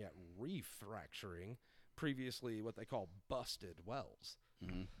 we're looking at refracturing previously what they call busted wells.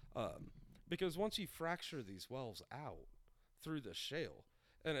 Because once you fracture these wells out through the shale,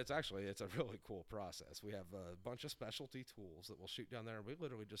 and it's a really cool process. We have a bunch of specialty tools that we'll shoot down there, and we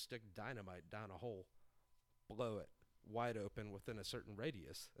literally just stick dynamite down a hole, blow it wide open within a certain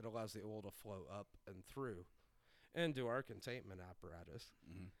radius. It allows the oil to flow up and through, and do our containment apparatus,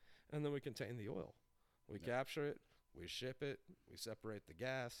 and then we contain the oil. We capture it, we ship it, we separate the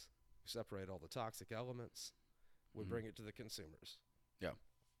gas, we separate all the toxic elements, we bring it to the consumers. Yeah.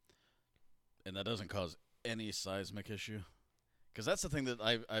 And that doesn't cause any seismic issue? Because that's the thing that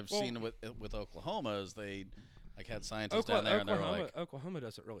I've seen with Oklahoma is I Like had scientists down there, and they were like, Oklahoma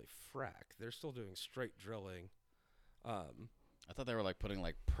doesn't really frack. They're still doing straight drilling. I thought they were like putting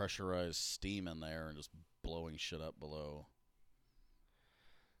like pressurized steam in there and just blowing shit up below.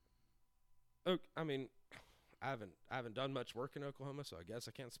 I mean, I haven't done much work in Oklahoma, so I guess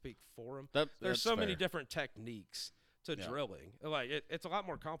I can't speak for them. There's There's so many fair. different techniques to drilling. Like it's a lot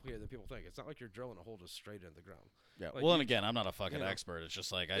more complicated than people think. It's not like you're drilling a hole just straight into the ground. Yeah. Like Well, and again, I'm not a fucking expert. It's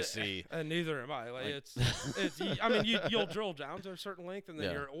just like I see. And neither am I. Like I mean, you'll drill down to a certain length, and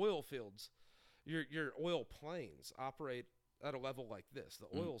then your oil fields, your oil planes operate at a level like this.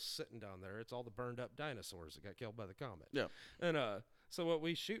 The oil's sitting down there. It's all the burned up dinosaurs that got killed by the comet. Yeah. And so what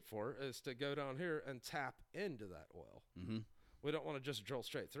we shoot for is to go down here and tap into that oil. Mm-hmm. We don't want to just drill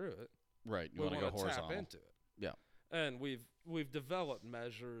straight through it. Right. You We want to go want to horizontal. tap into it. Yeah. And we've developed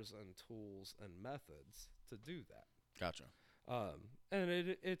measures and tools and methods to do that. Gotcha. And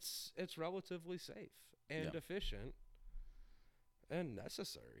it's relatively safe and efficient and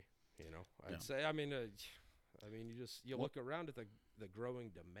necessary. I'd say. I mean, you look around at the growing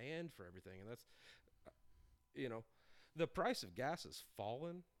demand for everything, and that's, the price of gas has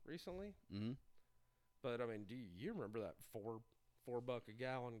fallen recently. Mm-hmm. But I mean, do you remember that $4 a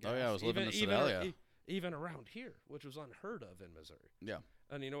gallon gas? Oh yeah, I was living in Sedalia. Even around here, which was unheard of in Missouri. Yeah.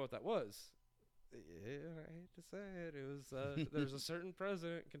 And you know what that was? Yeah, I hate to say it. It was there was a certain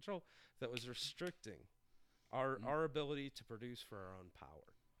president in control that was restricting our ability to produce for our own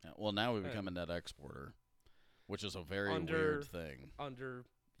power. Yeah. Well, now we become a net exporter, which is a very weird thing. And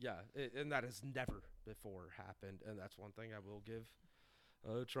that has never before happened, and that's one thing I will give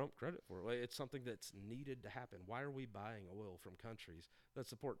Trump credit for. Like, it's something that's needed to happen. Why are we buying oil from countries that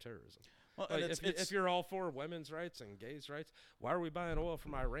support terrorism? Well, Like, and if you're all for women's rights and gays' rights, why are we buying oil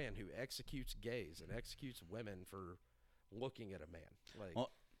from Iran, who executes gays and executes women for looking at a man? Like,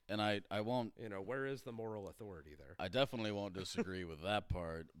 well, and I won't. where is the moral authority there? I definitely won't disagree with that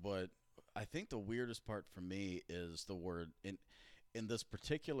part, but I think the weirdest part for me is the word in this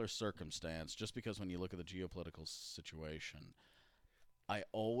particular circumstance. Just because when you look at the geopolitical situation, I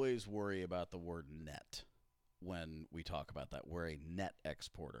always worry about the word net when we talk about that. We're a net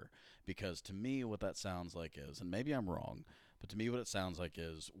exporter, because to me what that sounds like is, and maybe I'm wrong, but to me what it sounds like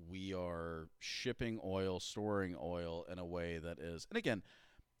is we are shipping oil, storing oil in a way that is, and again,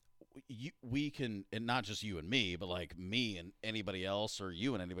 we can, and not just you and me, but like me and anybody else, or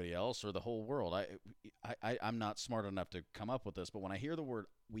you and anybody else, or the whole world. I'm not smart enough to come up with this, but when I hear the word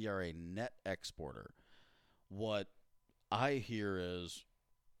we are a net exporter, what I hear is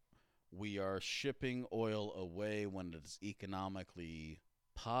we are shipping oil away when it is economically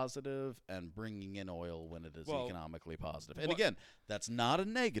positive and bringing in oil when it is economically positive. And again, that's not a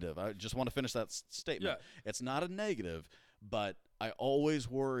negative. I just want to finish that statement. Yeah. It's not a negative, but I always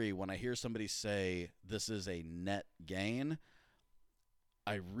worry when I hear somebody say this is a net gain.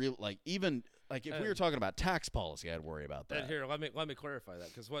 I really if we were talking about tax policy, I'd worry about that. And here, let me clarify that,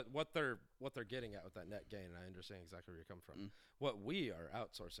 because what they're getting at with that net gain, and I understand exactly where you're coming from. What we are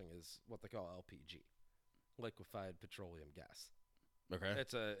outsourcing is what they call LPG, liquefied petroleum gas. Okay.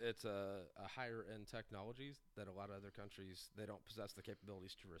 It's a higher end technology that a lot of other countries, they don't possess the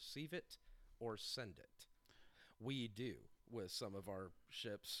capabilities to receive it or send it. We do with some of our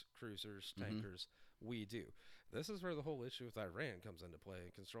ships, cruisers, tankers. We do. This is where the whole issue with Iran comes into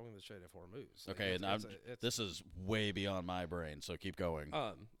play, controlling the Strait of Hormuz. Okay, this is way beyond my brain, so keep going.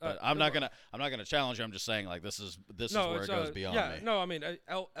 But I'm not gonna challenge you. I'm just saying, like, this is where it goes beyond me. No, I mean,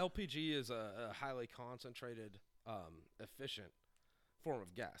 LPG is a highly concentrated, efficient form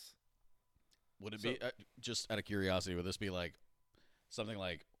of gas. Would it be, just out of curiosity, would this be like something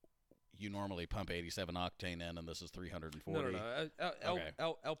like you normally pump 87 octane in, and this is 340?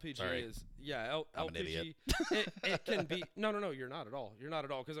 No. LPG Sorry. is I'm an LPG. idiot. It can be no. You're not at all. You're not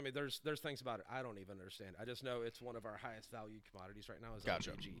at all, because I mean, there's things about it I don't even understand. I just know it's one of our highest valued commodities right now is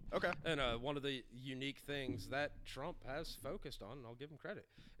Gotcha. LPG. Okay. And one of the unique things that Trump has focused on, and I'll give him credit,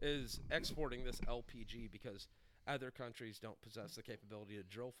 is exporting this LPG, because other countries don't possess the capability to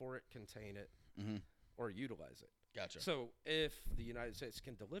drill for it, contain it, or utilize it. Gotcha. So if the United States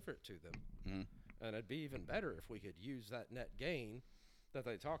can deliver it to them, and it'd be even better if we could use that net gain that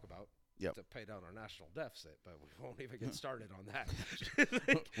they talk about to pay down our national deficit, but we won't even get started on that.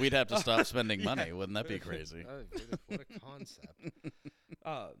 We'd have to stop spending money. Wouldn't that be crazy? What a concept.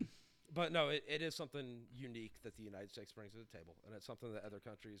 But no, it is something unique that the United States brings to the table, and it's something that other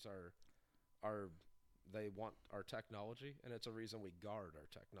countries they want our technology, and it's a reason we guard our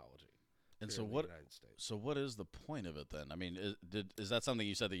technology. And so what is the point of it then? I mean, is that something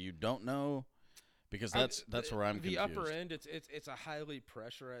you said that you don't know? Because that's where I'm confused. The upper end, it's a highly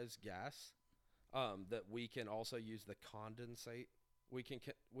pressurized gas. that we can also use the condensate. We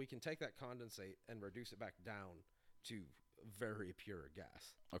can take that condensate and reduce it back down to very pure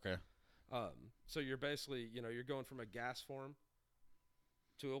gas. Okay. So you're basically, you're going from a gas form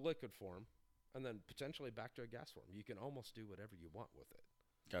to a liquid form, and then potentially back to a gas form. You can almost do whatever you want with it.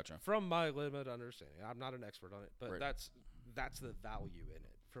 Gotcha. From my limited understanding, I'm not an expert on it, but Right. that's the value in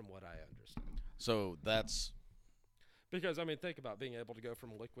it, from what I understand. So that's Because think about being able to go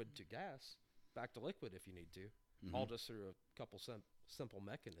from liquid to gas, back to liquid if you need to, all just through a couple simple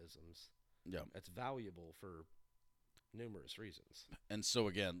mechanisms. yeah. It's valuable for numerous reasons. And so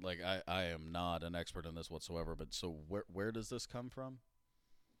again, like I am not an expert in this whatsoever, but so where does this come from?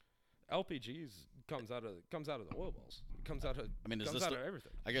 LPGs comes out of the oil wells. It comes out of Is comes this out of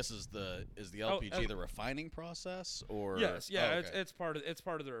everything. I guess is the LPG the refining process or Yes, yeah, Oh, okay. it's part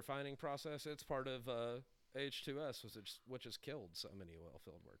of the refining process. It's part of H2S, which has killed so many oil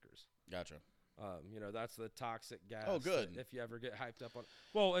field workers. Gotcha. That's the toxic gas. Oh, good. If you ever get hyped up on,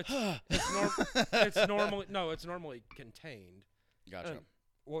 well, it's normally contained. Gotcha. And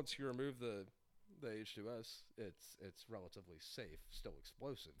once you remove the H2S, it's relatively safe. Still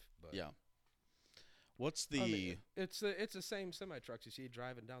explosive, but Yeah. What's the it's the same semi trucks you see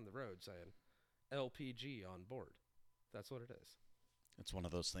driving down the road saying LPG on board. That's what it is. It's one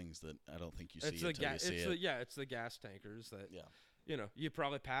of those things that I don't think you It's see the until you see it. it's the gas tankers that Yeah. you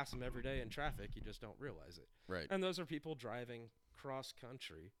probably pass them every day in traffic. You just don't realize it. Right. And those are people driving cross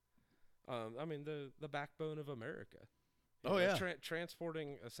country. The backbone of America. Oh, yeah.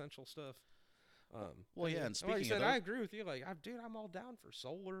 Transporting essential stuff. Well, yeah, and like speaking I of said, those- I agree with you. Like, I'm all down for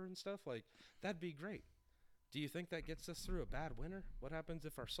solar and stuff. Like, that'd be great. Do you think that gets us through a bad winter? What happens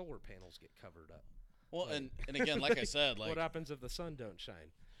if our solar panels get covered up? Well, and again, like I said, like what happens if the sun don't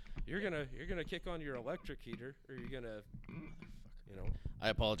shine? You're gonna kick on your electric heater, or you're gonna, I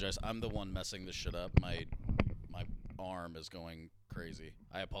apologize. I'm the one messing this shit up. My arm is going crazy.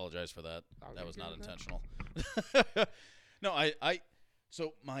 I apologize for that. Oh, That you're was good not with intentional. No,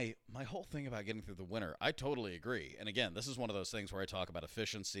 so my whole thing about getting through the winter, I totally agree. And again, this is one of those things where I talk about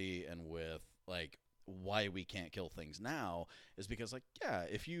efficiency and with like why we can't kill things now is because like, yeah,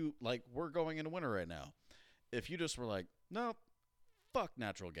 if you like we're going into winter right now. If you just were like, no, fuck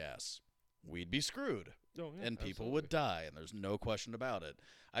natural gas, we'd be screwed. Oh, yeah, And people absolutely. would die, and there's no question about it.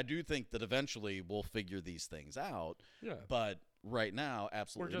 I do think that eventually we'll figure these things out, Yeah. but right now,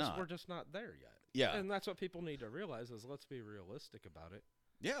 absolutely not. We're just not there yet. Yeah. And that's what people need to realize is let's be realistic about it.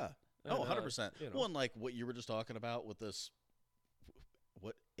 Yeah. And, Oh, 100%. you know. Well, and like what you were just talking about with this,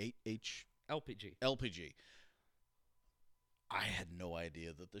 what, LPG. LPG. I had no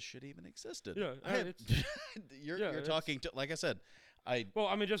idea that this shit even existed. Yeah, I had- it's- you're yeah, it's- talking to, like I said,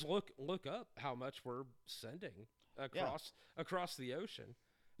 Well, just look up how much we're sending across the ocean,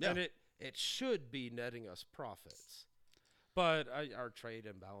 Yeah. and it should be netting us profits, but our trade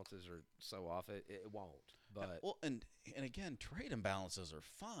imbalances are so off it won't. But well, and again, trade imbalances are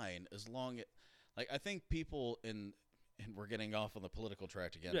fine as long as, like, I think people and we're getting off on the political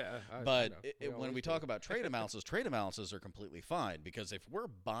track again. yeah, I But know. when always we do. talk about trade imbalances are completely fine because if we're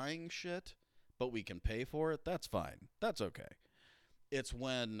buying shit, but we can pay for it, that's fine. That's okay. It's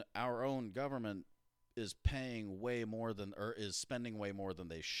when our own government is paying way more than or is spending way more than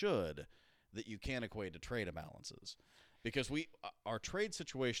they should that you can't equate to trade imbalances because our trade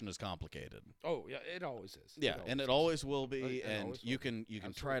situation is complicated. Oh yeah, it always is. Yeah, and it always will be, It and always you will be.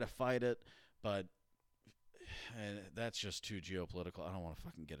 can try to fight it, but that's just too geopolitical. I don't want to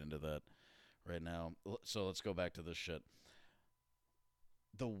fucking get into that right now. So let's go back to this shit.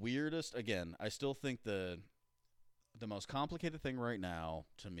 The weirdest, again, I still think the most complicated thing right now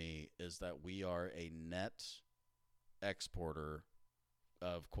to me is that we are a net exporter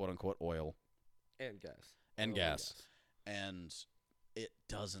of quote unquote oil and gas and Oil gas. And it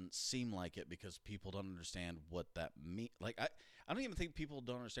doesn't seem like it because people don't understand what that means. Like I don't even think people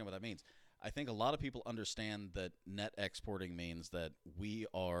don't understand what that means. I think a lot of people understand that net exporting means that we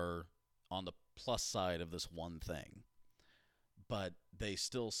are on the plus side of this one thing. But they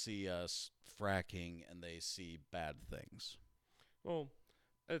still see us fracking and they see bad things. Well,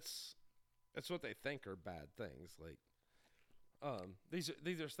 it's what they think are bad things. Like, these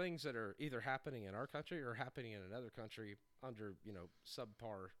are things that are either happening in our country or happening in another country under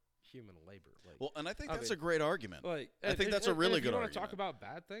subpar human labor. Like, Well, and I think I that's mean, a great argument. like I think that's a really good If you want argument. to talk about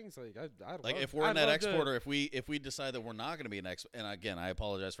bad things, like I'd Like love, if we're a I'd net love to- exporter, if we decide that we're not going to be an and again, I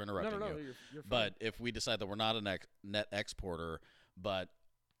apologize for interrupting no, you. you're fine. But if we decide that we're not a net exporter, but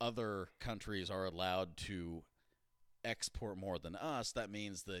other countries are allowed to export more than us, that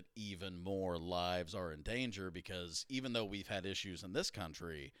means that even more lives are in danger because even though we've had issues in this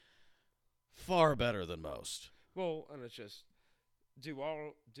country, far better than most. Well, and it's just, do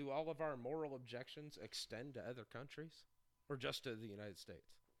all of our moral objections extend to other countries, or just to the United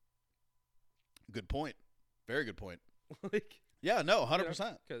States? Good point. Very good point. Like, Yeah, no,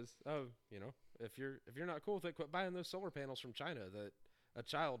 100%. Because if you're not cool with it, quit buying those solar panels from China that a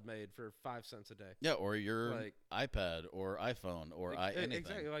child made for 5 cents a day. Yeah, or your Like, iPad or iPhone or anything.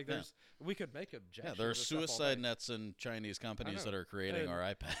 Exactly. Like, we could make objections. Yeah, there are to stuff all suicide day. nets in Chinese companies that are creating our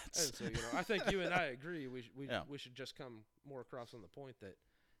iPads. And so, I think you and I agree. We should just come more across on the point that,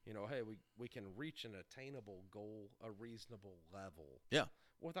 hey, we can reach an attainable goal, a reasonable level. Yeah.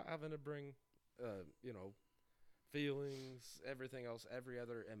 Without having to bring, feelings, everything else, every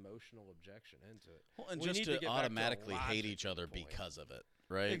other emotional objection into it. Well, and We just need to get back to a automatically hate each logical other point. because of it,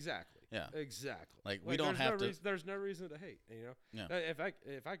 right? Exactly. Yeah. Exactly. Like, we don't have to. There's no reason to hate. Yeah.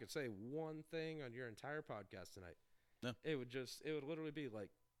 If I could say one thing on your entire podcast tonight, it would literally be like,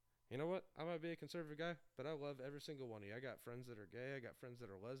 you know what? I might be a conservative guy, but I love every single one of you. I got friends that are gay. I got friends that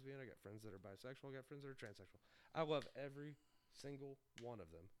are lesbian. I got friends that are bisexual. I got friends that are transsexual. I love every single one of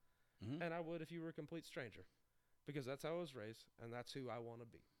them, and I would if you were a complete stranger, because that's how I was raised, and that's who I want to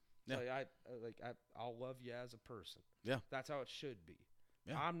be. Yeah. I'll love you as a person. Yeah. That's how it should be.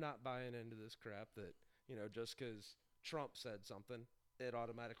 Yeah. I'm not buying into this crap that, just because Trump said something, it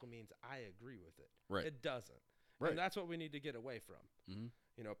automatically means I agree with it. Right. It doesn't. Right. And that's what we need to get away from. Mm-hmm.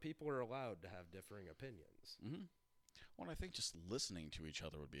 People are allowed to have differing opinions. Mm-hmm. Well, I think just listening to each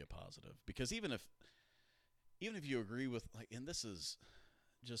other would be a positive, because even if you agree with, and this is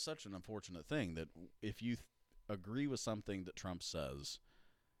just such an unfortunate thing, that if you agree with something that Trump says,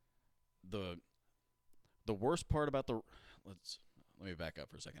 the worst part about let me back up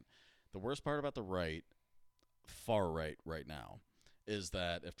for a second. The worst part about the far right now, is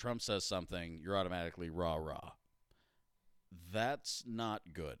that if Trump says something, you're automatically rah-rah. That's not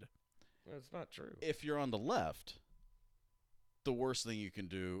good. That's not true. If you're on the left, the worst thing you can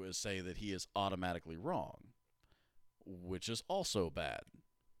do is say that he is automatically wrong, which is also bad.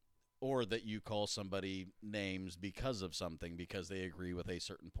 Or that you call somebody names because of something, because they agree with a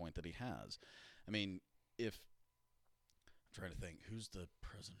certain point that he has. I mean, I'm trying to think, who's the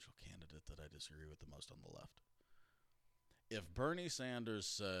presidential candidate that I disagree with the most on the left? If Bernie Sanders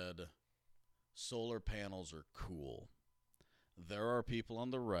said solar panels are cool, there are people on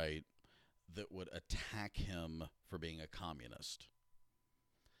the right that would attack him for being a communist.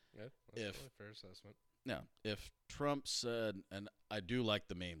 Yeah, that's a fair assessment. Yeah, if Trump said, and I do like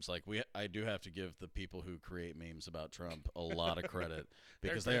the memes, I do have to give the people who create memes about Trump a lot of credit,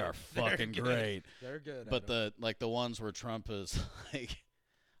 because they are fucking great. They're good. But the ones where Trump is like,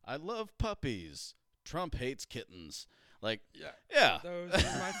 I love puppies. Trump hates kittens. Yeah. Those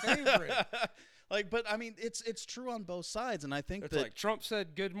are my favorite. But I mean, it's true on both sides, and I think it's like Trump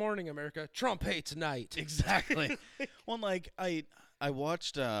said, "Good morning, America." Trump hates night. Exactly. Well, I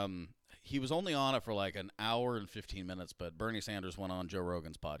watched. He was only on it for an hour and 15 minutes, but Bernie Sanders went on Joe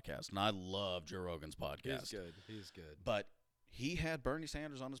Rogan's podcast, and I love Joe Rogan's podcast. He's good. But he had Bernie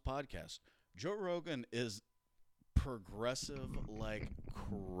Sanders on his podcast. Joe Rogan is progressive like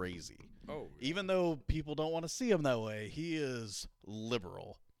crazy. Oh, yeah. Even though people don't want to see him that way, he is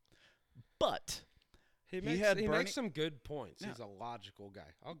liberal. But he makes some good points. Yeah. He's a logical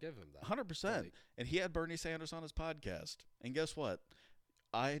guy. I'll give him that. 100%. And he had Bernie Sanders on his podcast. And guess what?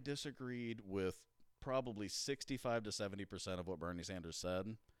 I disagreed with probably 65 to 70% of what Bernie Sanders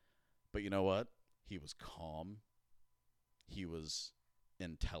said. But you know what? He was calm. He was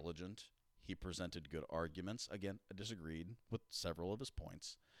intelligent. He presented good arguments. Again, I disagreed with several of his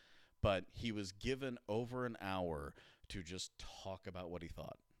points. But he was given over an hour to just talk about what he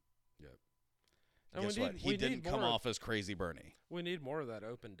thought. Yep. And guess what? He didn't come off as crazy Bernie. We need more of that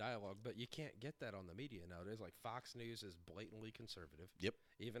open dialogue, but you can't get that on the media nowadays. Like, Fox News is blatantly conservative. Yep.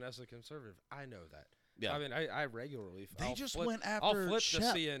 Even as a conservative, I know that. Yeah. I mean, I regularly. They went after I'll flip Shep. to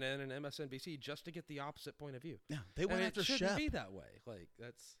CNN and MSNBC just to get the opposite point of view. Yeah, they went after Shep. It shouldn't be that way.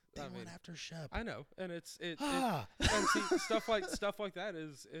 They went after Shep. I know, and and see, stuff like that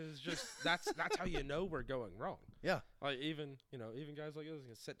is just that's how you know we're going wrong. Yeah. Even guys like us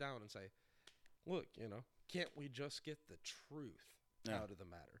can sit down and say, look, can't we just get the truth out of the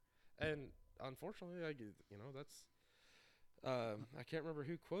matter? And unfortunately, that's. I can't remember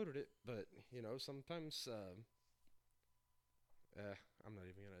who quoted it, but sometimes I'm not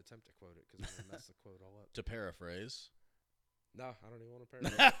even going to attempt to quote it because I'm going to mess the quote all up. To paraphrase. No, I don't even want to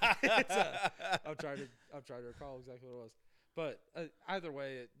paraphrase. I'm trying to recall exactly what it was. But either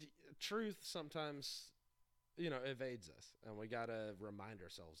way, truth sometimes, evades us, and we got to remind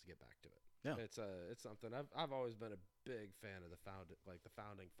ourselves to get back to it. Yeah. It's something I've always been a big fan of the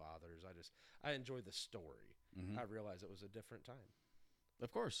founding fathers. I enjoy the story. Mm-hmm. I realize it was a different time,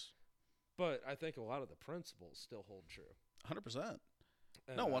 Of course. but I think a lot of the principles still hold true. 100%.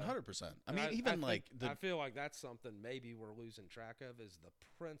 And, No, 100%. I mean, I feel like that's something maybe we're losing track of is the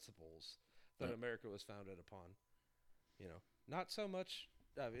principles that Right. America was founded upon. You know, not so much.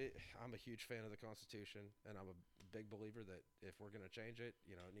 I'm a huge fan of the Constitution, and I'm a big believer that if we're going to change it,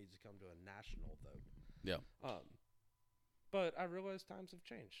 you know, it needs to come to a national vote. Yeah. But I realize times have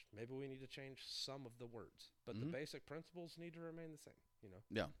changed. Maybe we need to change some of the words, but the Mhm. basic principles need to remain the same. You know,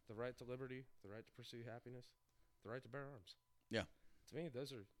 Yeah. the right to liberty, the right to pursue happiness, the right to bear arms. Yeah. To me,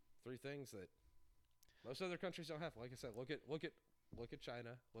 those are three things that most other countries don't have. Like I said, look at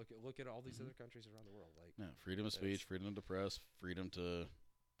China. Look at all these Mhm. other countries around the world. Like, Yeah. Freedom of speech, freedom to press, freedom to.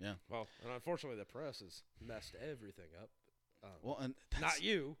 well, and unfortunately, the press has messed everything up. Well, and Not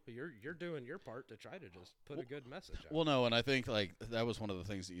you. You're doing your part to try to just put a good message out. Well, no, and I think like that was one of the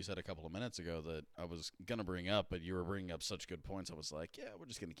things that you said a couple of minutes ago that I was gonna bring up, but you were bringing up such good points. I was like, yeah, we're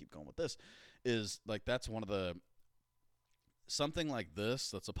just gonna keep going with this. Is like that's one of the something like this.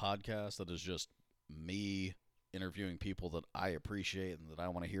 That's a podcast that is just me interviewing people that I appreciate and that I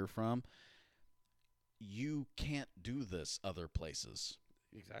want to hear from. You can't do this other places.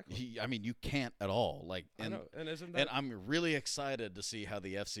 Exactly. I mean, you can't at all. Like, I and know. And isn't that and I'm really excited to see how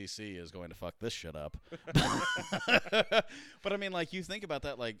the FCC is going to fuck this shit up. But I mean, like, you think about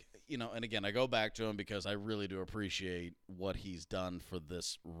that, like, you know, and again, I go back to him because I really do appreciate what he's done for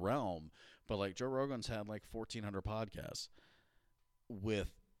this realm. But, like, Joe Rogan's had, like, 1,400 podcasts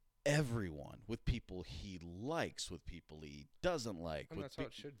with everyone, with people he likes, with people he doesn't like. and that's how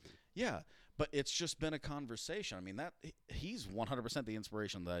it should be. Yeah, but it's just been a conversation. I mean, that he's 100% the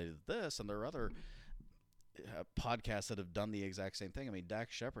inspiration that I did this, and there are other podcasts that have done the exact same thing. I mean,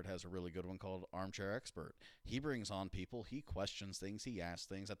 Dax Shepard has a really good one called Armchair Expert. He brings on people, he questions things, he asks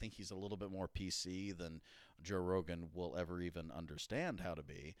things. I think he's a little bit more PC than Joe Rogan will ever even understand how to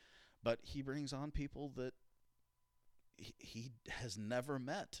be, but he brings on people that he has never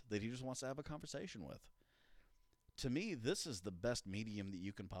met, that he just wants to have a conversation with. To me, this is the best medium that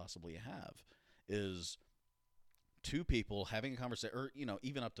you can possibly have, is two people having a conversation, or, you know,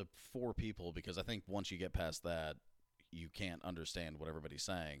 even up to four people, because I think once you get past that, you can't understand what everybody's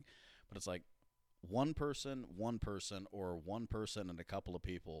saying. But it's like one person, or one person and a couple of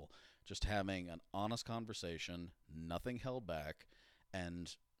people just having an honest conversation, nothing held back,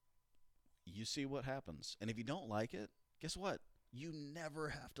 and you see what happens. And if you don't like it, guess what? You never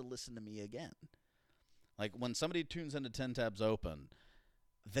have to listen to me again. Like, when somebody tunes into 10 Tabs Open,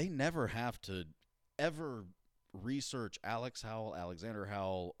 they never have to ever research Alex Howell, Alexander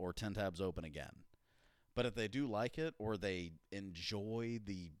Howell, or 10 Tabs Open again. But if they do like it, or they enjoy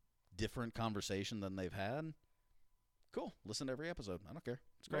the different conversation than they've had, cool. Listen to every episode. I don't care.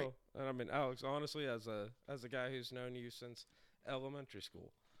 It's great. Well, and I mean, Alex, honestly, as a guy who's known you since elementary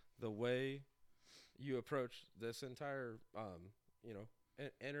school, the way you approach this entire,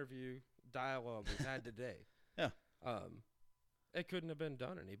 interview dialogue we've had today, Yeah. It couldn't have been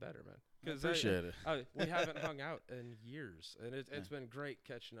done any better, man. I appreciate it. We haven't hung out in years, and it's been great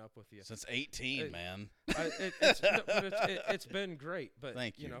catching up with you. Since 18, man. It's been great, but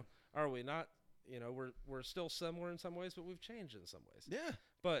Thank you. You know, are we not? You know, we're still similar in some ways, but we've changed in some ways. Yeah.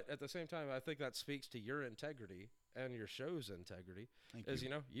 But at the same time, I think that speaks to your integrity and your show's integrity. Thank Is you.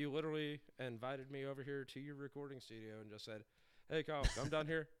 you literally invited me over here to your recording studio and just said, "Hey, Kyle, come down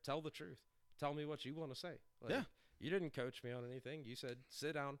here, tell the truth, tell me what you want to say." Like, Yeah. You didn't coach me on anything. You said,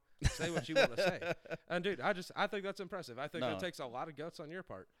 sit down, say what you want to say. And, dude, I think that's impressive. I think No. that takes a lot of guts on your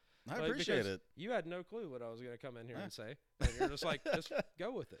part. I appreciate because it. You had no clue what I was going to come in here Yeah. and say. And you're just like, just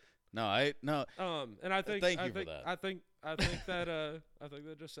go with it. No. And I think, Thank you for that. I think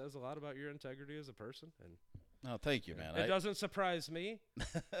that just says a lot about your integrity as a person. And No, thank you, man. it doesn't surprise me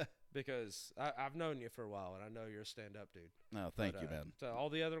because I've known you for a while and I know you're a stand-up dude. No, thank But, you, man. To all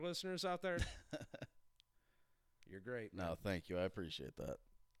the other listeners out there, you're great. No, man. thank you. I appreciate that.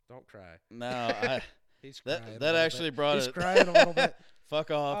 Don't cry. No, He's crying. a that little actually bit. brought He's it. crying a little bit.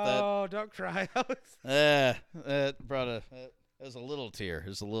 Fuck off. Oh, don't cry, Alex. That brought a. It was a little tear. It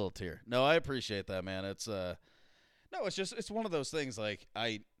was a little tear. No, I appreciate that, man. It's no, it's one of those things. Like,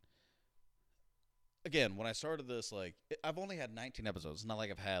 again, when I started this, like, I've only had 19 episodes. It's not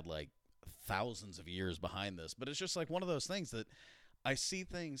like I've had like thousands of years behind this, but it's just like one of those things that I see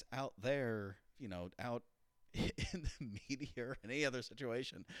things out there, you know, out in the media or any other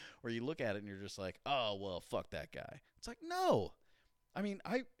situation where you look at it and you're just like, oh, well, fuck that guy. It's like, no. I mean,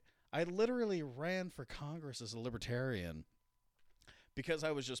 I literally ran for Congress as a libertarian because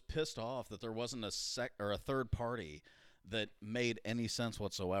I was just pissed off that there wasn't a third party that made any sense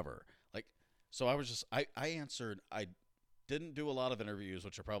whatsoever. Like, so I was just I answered. I didn't do a lot of interviews,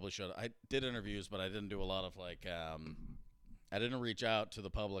 which I probably should. I did interviews, but I didn't do a lot of I didn't reach out to the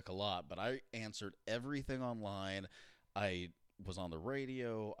public a lot, but I answered everything online. I was on the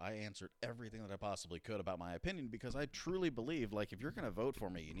radio. I answered everything that I possibly could about my opinion because I truly believe, like, if you're going to vote for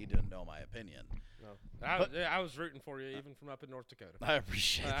me, you need to know my opinion. No, I was rooting for you even from up in North Dakota. I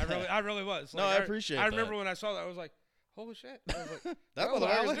appreciate that. I really was. No, I appreciate that. I remember when I saw that, I was like, holy shit. I was like, that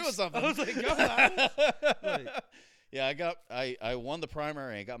motherfucker's doing something. I was like, go Alex. Yeah, I won the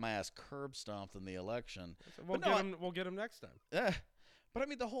primary and got my ass curb stomped in the election. We'll get him next time. Yeah, but I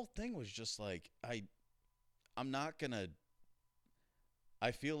mean, the whole thing was just like I'm not gonna.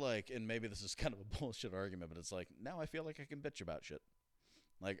 I feel like, and maybe this is kind of a bullshit argument, but it's like now I feel like I can bitch about shit.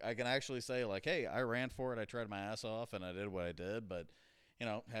 Like I can actually say like, hey, I ran for it, I tried my ass off, and I did what I did, but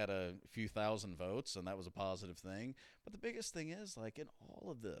had a few thousand votes, and that was a positive thing. But the biggest thing is like in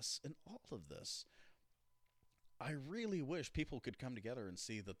all of this, I really wish people could come together and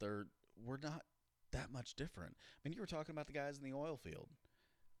see that we're not that much different. I mean, you were talking about the guys in the oil field.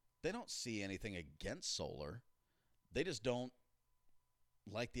 They don't see anything against solar. They just don't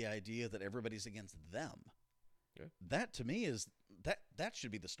like the idea that everybody's against them. Yeah. That to me is that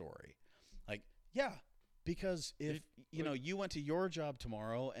should be the story. Like, yeah, because if you went to your job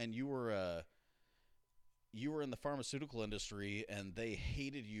tomorrow and you were in the pharmaceutical industry and they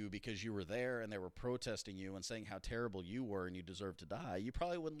hated you because you were there and they were protesting you and saying how terrible you were and you deserved to die, you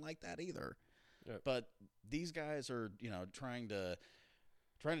probably wouldn't like that either. Yeah. But these guys are, trying to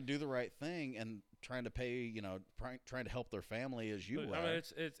do the right thing and trying to pay, trying to help their family as you will. I mean,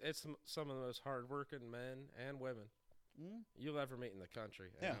 it's some of the most hardworking men and women you'll ever meet in the country.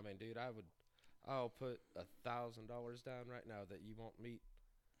 And yeah. I mean, dude, I'll put $1,000 down right now that you won't meet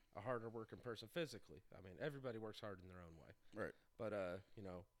a harder working person physically. I mean, everybody works hard in their own way. Right. But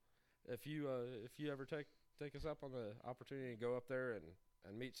if you ever take us up on the opportunity to go up there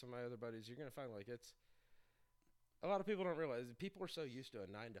and meet some of my other buddies, you're gonna find like it's a lot of people don't realize that people are so used to a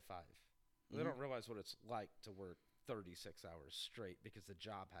 9 to 5. They don't realize what it's like to work 36 hours straight because the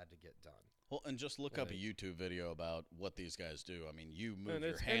job had to get done. Well, and just look up a YouTube video about what these guys do. I mean, you move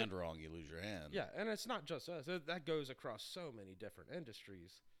your hand wrong, you lose your hand. Yeah, and it's not just us. That goes across so many different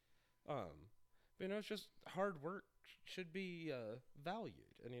industries. It's just hard work should be valued,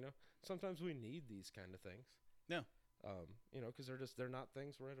 and sometimes we need these kind of things. Yeah. Because they're not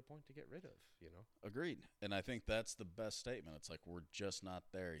things we're at a point to get rid of. Agreed, and I think that's the best statement. It's like we're just not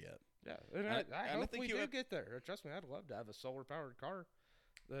there yet. Yeah, and I hope we do get there. Trust me, I'd love to have a solar-powered car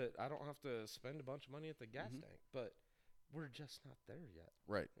that I don't have to spend a bunch of money at the gas tank. But we're just not there yet.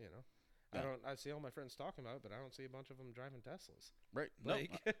 Right. Yeah. I see all my friends talking about it, but I don't see a bunch of them driving Teslas. Right.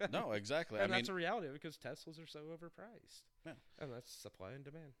 Like, no, exactly. And that's a reality because Teslas are so overpriced. Yeah. And that's supply and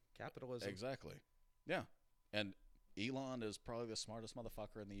demand. Capitalism. Exactly. Yeah. And Elon is probably the smartest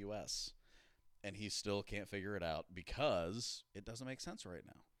motherfucker in the U.S., and he still can't figure it out because it doesn't make sense right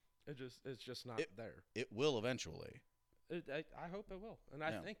now. It's just not there. It will eventually. I hope it will, and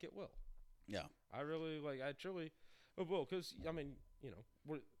I think it will. Yeah. I truly will, because, I mean,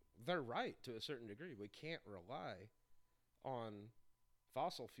 they're right to a certain degree. We can't rely on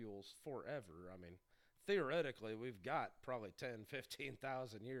fossil fuels forever. I mean, theoretically, we've got probably 10,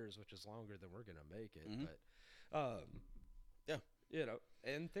 15,000 years, which is longer than we're going to make it. Mm-hmm. But,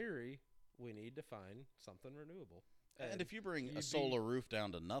 in theory, we need to find something renewable. And if you bring a solar roof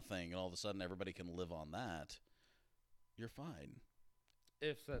down to nothing and all of a sudden everybody can live on that, you're fine.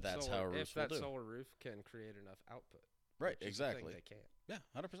 If that solar roof can create enough output. Right, exactly. They can't. Yeah,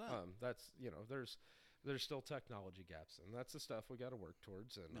 100%. That's, there's still technology gaps, and that's the stuff we got to work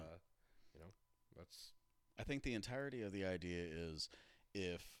towards. And, that's. I think the entirety of the idea is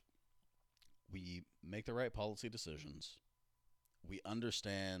if we make the right policy decisions, we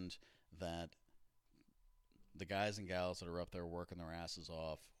understand that the guys and gals that are up there working their asses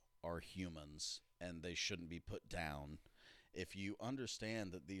off are humans and they shouldn't be put down. If you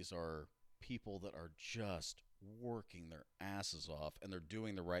understand that these are people that are just working their asses off and they're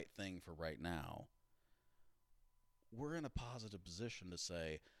doing the right thing for right now, we're in a positive position to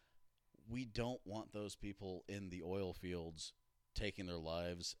say we don't want those people in the oil fields taking their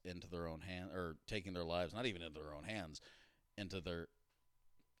lives into their own hand, or taking their lives not even into their own hands, into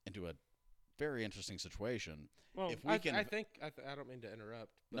a very interesting situation. Well, if we can, I don't mean to interrupt.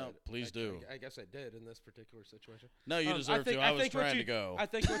 But no, please do. I guess I did in this particular situation. No, you deserve to. I was trying to go. I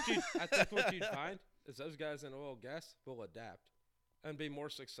think what you'd find is those guys in oil and gas will adapt and be more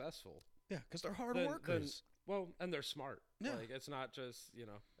successful. Yeah, because they're hard workers. Well, and they're smart. Yeah. Like, it's not just,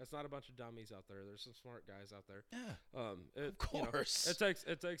 it's not a bunch of dummies out there. There's some smart guys out there. Yeah. Of course.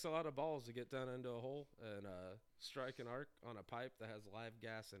 It takes a lot of balls to get down into a hole and strike an arc on a pipe that has live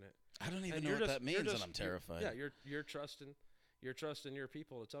gas in it. I don't even know what that means, and I'm terrified. You're trusting your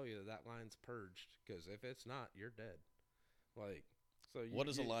people to tell you that line's purged, because if it's not, you're dead. Like, so. What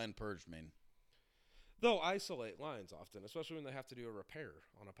does a line purged mean? They'll isolate lines often, especially when they have to do a repair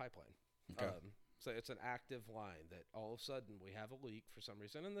on a pipeline. Okay. So it's an active line that all of a sudden we have a leak for some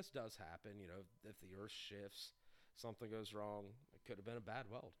reason, and this does happen. If the earth shifts, something goes wrong. It could have been a bad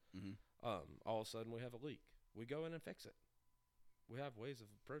weld. Mm-hmm. All of a sudden we have a leak. We go in and fix it. We have ways of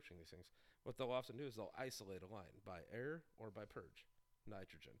approaching these things. What they'll often do is they'll isolate a line by air or by purge,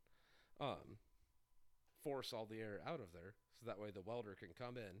 nitrogen. Force all the air out of there, so that way the welder can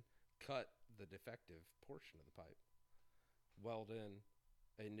come in, cut the defective portion of the pipe, weld in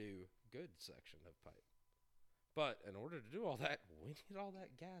a new good section of pipe. But in order to do all that, we need all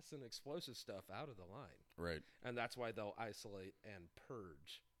that gas and explosive stuff out of the line. Right. And that's why they'll isolate and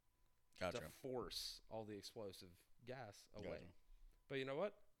purge Gotcha. to force all the explosive gas away. Gotcha. But you know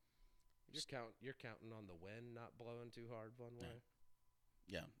what? You're counting on the wind not blowing too hard one way.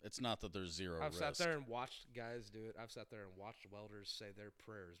 Yeah, it's not that there's zero I've risk. sat there and watched guys do it. I've sat there and watched welders say their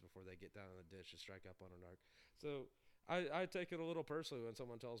prayers before they get down in the ditch to strike up on an arc. So I take it a little personally when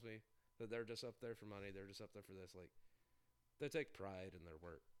someone tells me that they're just up there for money. They're just up there for this. Like, they take pride in their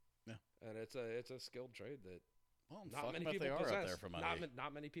work. Yeah. And it's a skilled trade that not many many people they are possess. out there for money.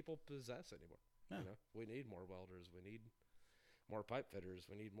 Not many people possess anymore. Yeah. We need more welders. We need more pipe fitters.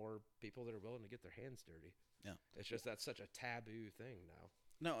 We need more people that are willing to get their hands dirty. Yeah. It's just that's such a taboo thing now.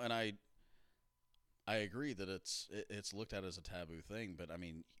 No, and I agree that it's looked at as a taboo thing, but I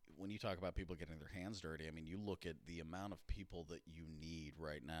mean, when you talk about people getting their hands dirty, I mean, you look at the amount of people that you need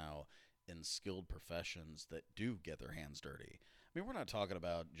right now in skilled professions that do get their hands dirty. I mean, we're not talking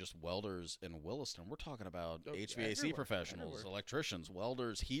about just welders in Williston. We're talking about HVAC professionals, electricians,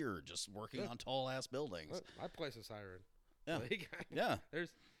 welders here just working on tall-ass buildings. My place is hiring. Yeah. Yeah.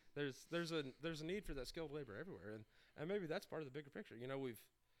 There's a need for that skilled labor everywhere, and maybe that's part of the bigger picture.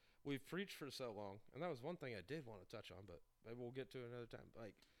 We've preached for so long, and that was one thing I did want to touch on, but maybe we'll get to it another time.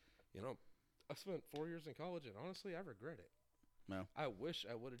 Like, I spent 4 years in college, and honestly, I regret it. No. I wish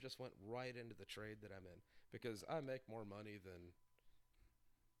I would have just went right into the trade that I'm in, because I make more money than,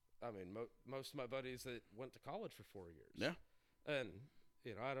 most of my buddies that went to college for 4 years. Yeah. And,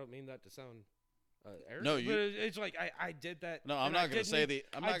 I don't mean that to sound arrogant, No, but it's like I did that. No, I'm not going to say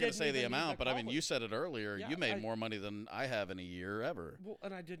the amount, but I mean, you said it earlier. Yeah, you made more money than I have in a year ever. Well,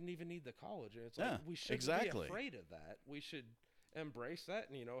 and I didn't even need the college. And it's like, we shouldn't be afraid of that. We should embrace that,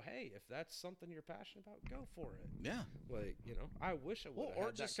 and hey, if that's something you're passionate about, go for it. Yeah. Like, I wish I would have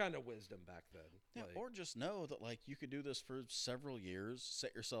had that kind of wisdom back then. Yeah, or just know that, like, you could do this for several years,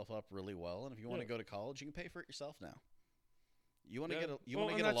 set yourself up really well, and if you want to go to college, you can pay for it yourself now. You want to get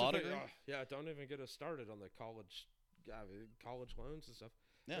a law degree? Don't even get us started on the college loans and stuff.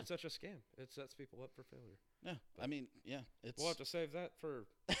 Yeah. It's such a scam. It sets people up for failure. Yeah, but I mean, we'll have to save that for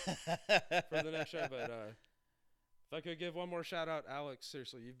the next show. But if I could give one more shout out, Alex,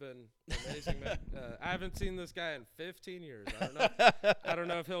 seriously, you've been amazing, man. I haven't seen this guy in 15 years. I don't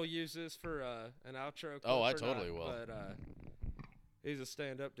know if he'll use this for an outro. Oh, I totally will. But he's a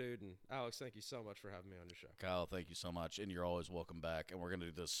stand-up dude, and Alex, thank you so much for having me on your show. Kyle, thank you so much, and you're always welcome back. And we're going to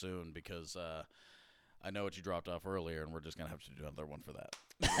do this soon because I know what you dropped off earlier, and we're just going to have to do another one for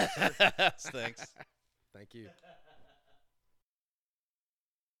that. Thanks. Thank you.